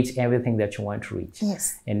 you'll reach everything that you want to reach.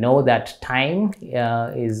 Yes. And know that time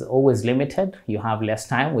is always limited. You have less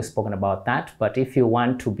time. We've spoken about that. But if you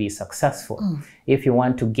want to be successful, if you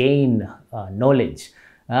want to gain knowledge,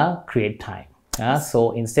 create time.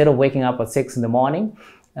 So instead of waking up at 6 in the morning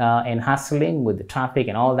and hustling with the traffic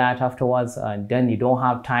and all that afterwards, and then you don't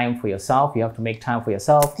have time for yourself, you have to make time for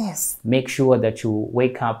yourself. Yes. Make sure that you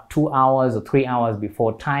wake up 2 hours or 3 hours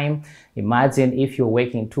before time. Imagine if you're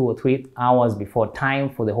waking 2 or 3 hours before time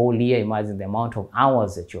for the whole year, imagine the amount of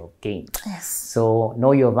hours that you've gained. Yes. So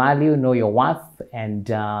know your value, know your worth, and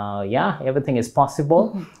yeah, everything is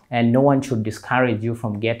possible, and no one should discourage you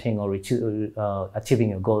from getting or achieving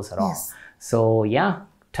your goals at all. So yeah,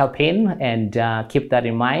 tap in and keep that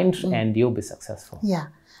in mind, and you'll be successful. Yeah.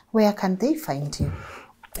 Where can they find you?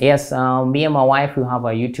 Yes, me and my wife, we have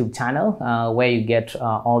a YouTube channel where you get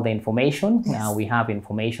all the information. We have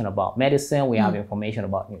information about medicine, we have information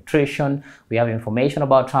about nutrition, we have information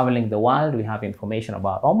about traveling the world, we have information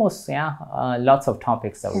about almost lots of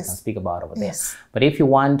topics that we can speak about over there. But if you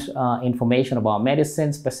want information about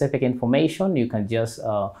medicine, specific information, you can just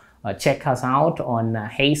check us out on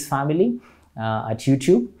Hayes Family at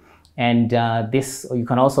YouTube. And this, you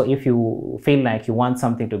can also, if you feel like you want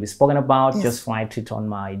something to be spoken about, just write it on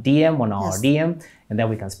my DM, on our DM, and then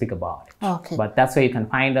we can speak about it. Okay. But that's where you can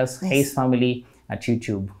find us, Hayes Family at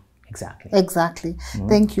YouTube. Exactly. Exactly.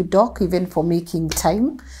 Thank you, Doc, even for making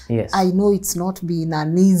time. Yes. I know it's not been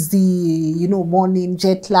an easy, morning,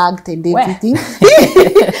 jet lagged and everything.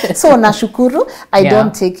 So nashukuru, I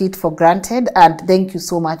don't take it for granted, and thank you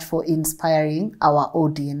so much for inspiring our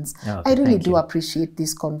audience. Okay, I really do appreciate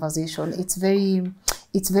this conversation. It's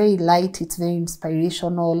very light, it's very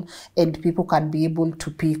inspirational, and people can be able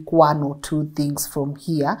to pick 1 or 2 things from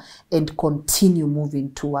here and continue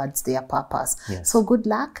moving towards their purpose. So good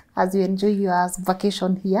luck as you enjoy your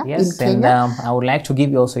vacation here in Kenya. And I would like to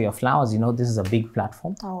give you also your flowers. This is a big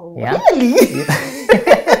platform. Oh, really?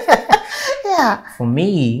 Yeah. For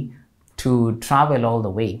me to travel all the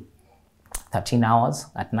way, 13 hours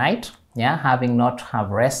at night, having not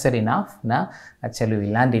have rested enough. Actually, we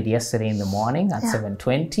landed yesterday in the morning at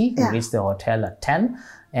 7:20. We reached the hotel at 10.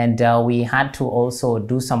 And we had to also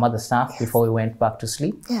do some other stuff before we went back to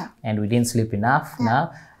sleep. And we didn't sleep enough.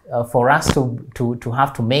 For us to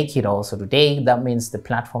have to make it also today, that means the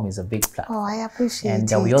platform is a big platform. Oh, I appreciate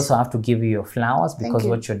it. And we also have to give you your flowers, because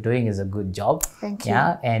what you're doing is a good job. Thank you.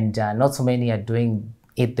 And not so many are doing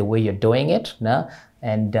it the way you're doing it. No?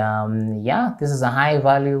 And yeah, this is a high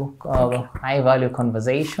value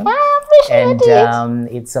conversation. I appreciate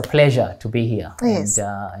it. It's a pleasure to be here. Yes.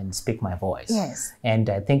 And speak my voice. Yes. And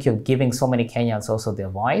I think you're giving so many Kenyans also their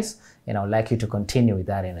voice, and I'd like you to continue with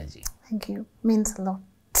that energy. Thank you. Means a lot.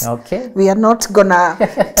 Okay. We are not gonna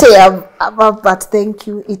tear about, but thank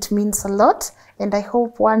you. It means a lot. And I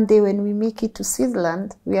hope one day when we make it to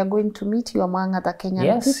Switzerland, we are going to meet you among other Kenyan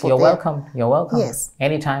yes, people. You're there. welcome. You're welcome. Yes.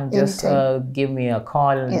 Anytime. Just give me a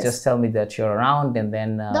call and just tell me that you're around, and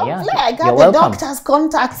then Don't play. I got the doctor's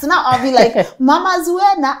contacts. Now I'll be like, Mama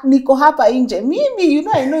Zuena, niko hapa inje. Mimi, you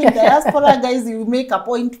know, I know in diaspora, guys, you make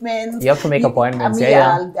appointments. You have to make appointments.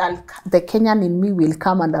 The Kenyan in me will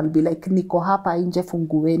come and I'll be like, niko hapa inje,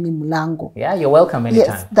 fungueni mlango. Yeah, you're welcome anytime.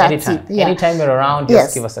 Yes, that's anytime. it. Yeah. Anytime you're around,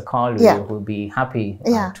 just give us a call. We'll be happy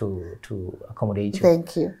to accommodate you.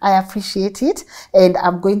 Thank you. I appreciate it. And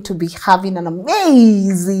I'm going to be having an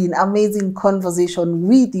amazing conversation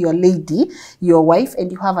with your lady, your wife, and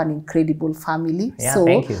you have an incredible family. Yeah, so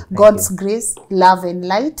thank you. God's grace, love and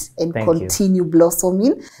light, and continue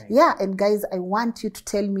blossoming. Yeah, and guys, I want you to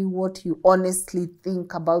tell me what you honestly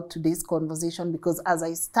think about today's conversation, because as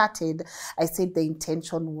I started, I said the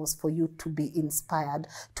intention was for you to be inspired,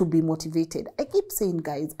 to be motivated. I keep saying,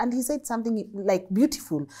 guys, and he said something like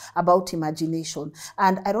beautiful about imagination.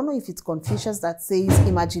 And I don't know if it's Confucius that says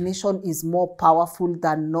imagination is more powerful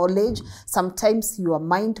than knowledge. Sometimes your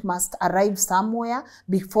mind must arrive somewhere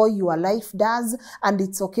before your life does, and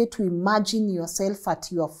it's okay to imagine yourself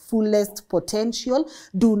at your fullest potential.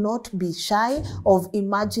 Do not be shy of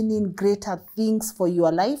imagining greater things for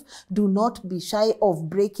your life. Do not be shy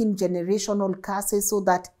of breaking generational curses, so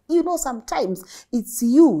that you know, sometimes it's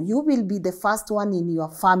you will be the first one in your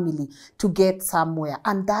family to get somewhere,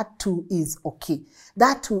 and that too is okay.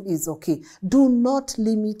 That too is okay. Do not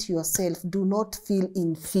limit yourself. Do not feel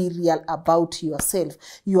inferior about yourself.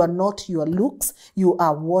 You are not your looks. You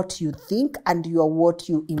are what you think, and you are what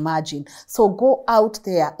you imagine. So go out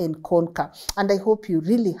there and conquer. And I hope you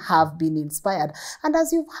really have been inspired. And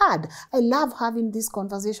as you've heard, I love having this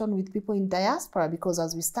conversation with people in diaspora, because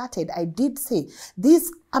as we started, I did say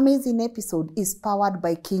this amazing episode is powered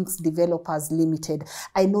by Kings Developers Limited.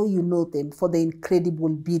 I know you know them for the incredible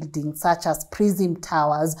buildings such as Prism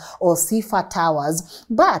Towers or Sifa Towers.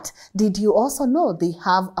 But did you also know they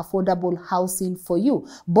have affordable housing for you?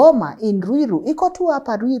 Boma in Ruiru, iko tu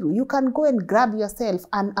hapa Ruiru, you can go and grab yourself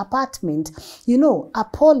an apartment. You know,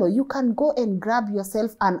 Apollo, you can go and grab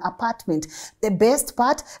yourself an apartment. The best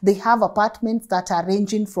part, they have apartments that are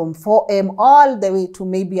ranging from 4M all the way to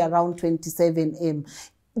maybe around 27M.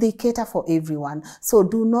 They cater for everyone. So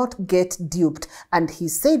do not get duped. And he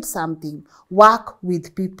said something, work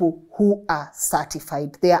with people who are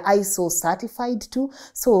certified. They are ISO certified too.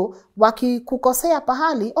 So waki kukosea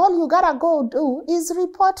pahali, all you gotta go do is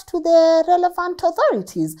report to the relevant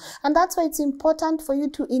authorities. And that's why it's important for you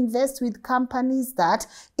to invest with companies that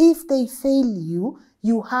if they fail you,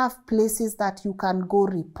 you have places that you can go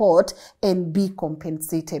report and be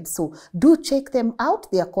compensated. So do check them out.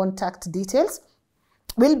 Their contact details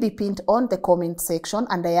will be pinned on the comment section,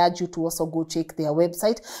 and I urge you to also go check their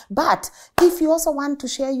website. But if you also want to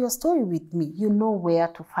share your story with me, you know where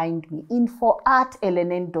to find me.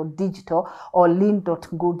 info@lnn.digital or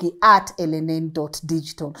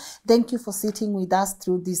lynn.ngugi@lnn.digital. Thank you for sitting with us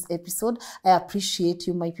through this episode. I appreciate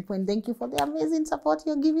you, my people, and thank you for the amazing support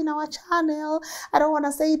you're giving our channel. I don't want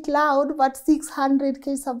to say it loud, but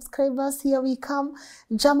 600k subscribers, here we come.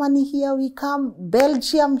 Germany, here we come.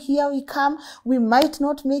 Belgium, here we come. We might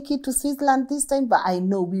not make it to Switzerland this time, but I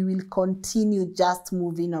know we will continue just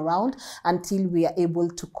moving around until we are able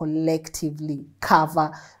to collectively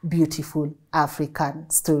cover beautiful African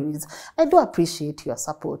stories. I do appreciate your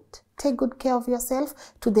support. Take good care of yourself.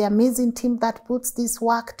 To the amazing team that puts this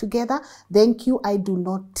work together, thank you. I do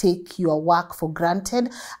not take your work for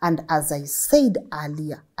granted. And as I said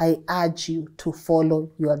earlier, I urge you to follow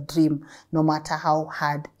your dream, no matter how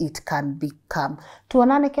hard it can become.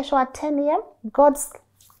 Tuonane kesho at 10 a.m. God's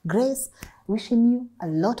grace. Wishing you a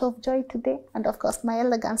lot of joy today. And of course, my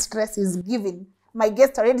elegance dress is giving. My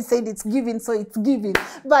guest already said it's giving, so it's giving.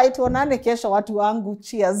 Bye, tuonane kesho watu wangu.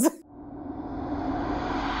 Cheers.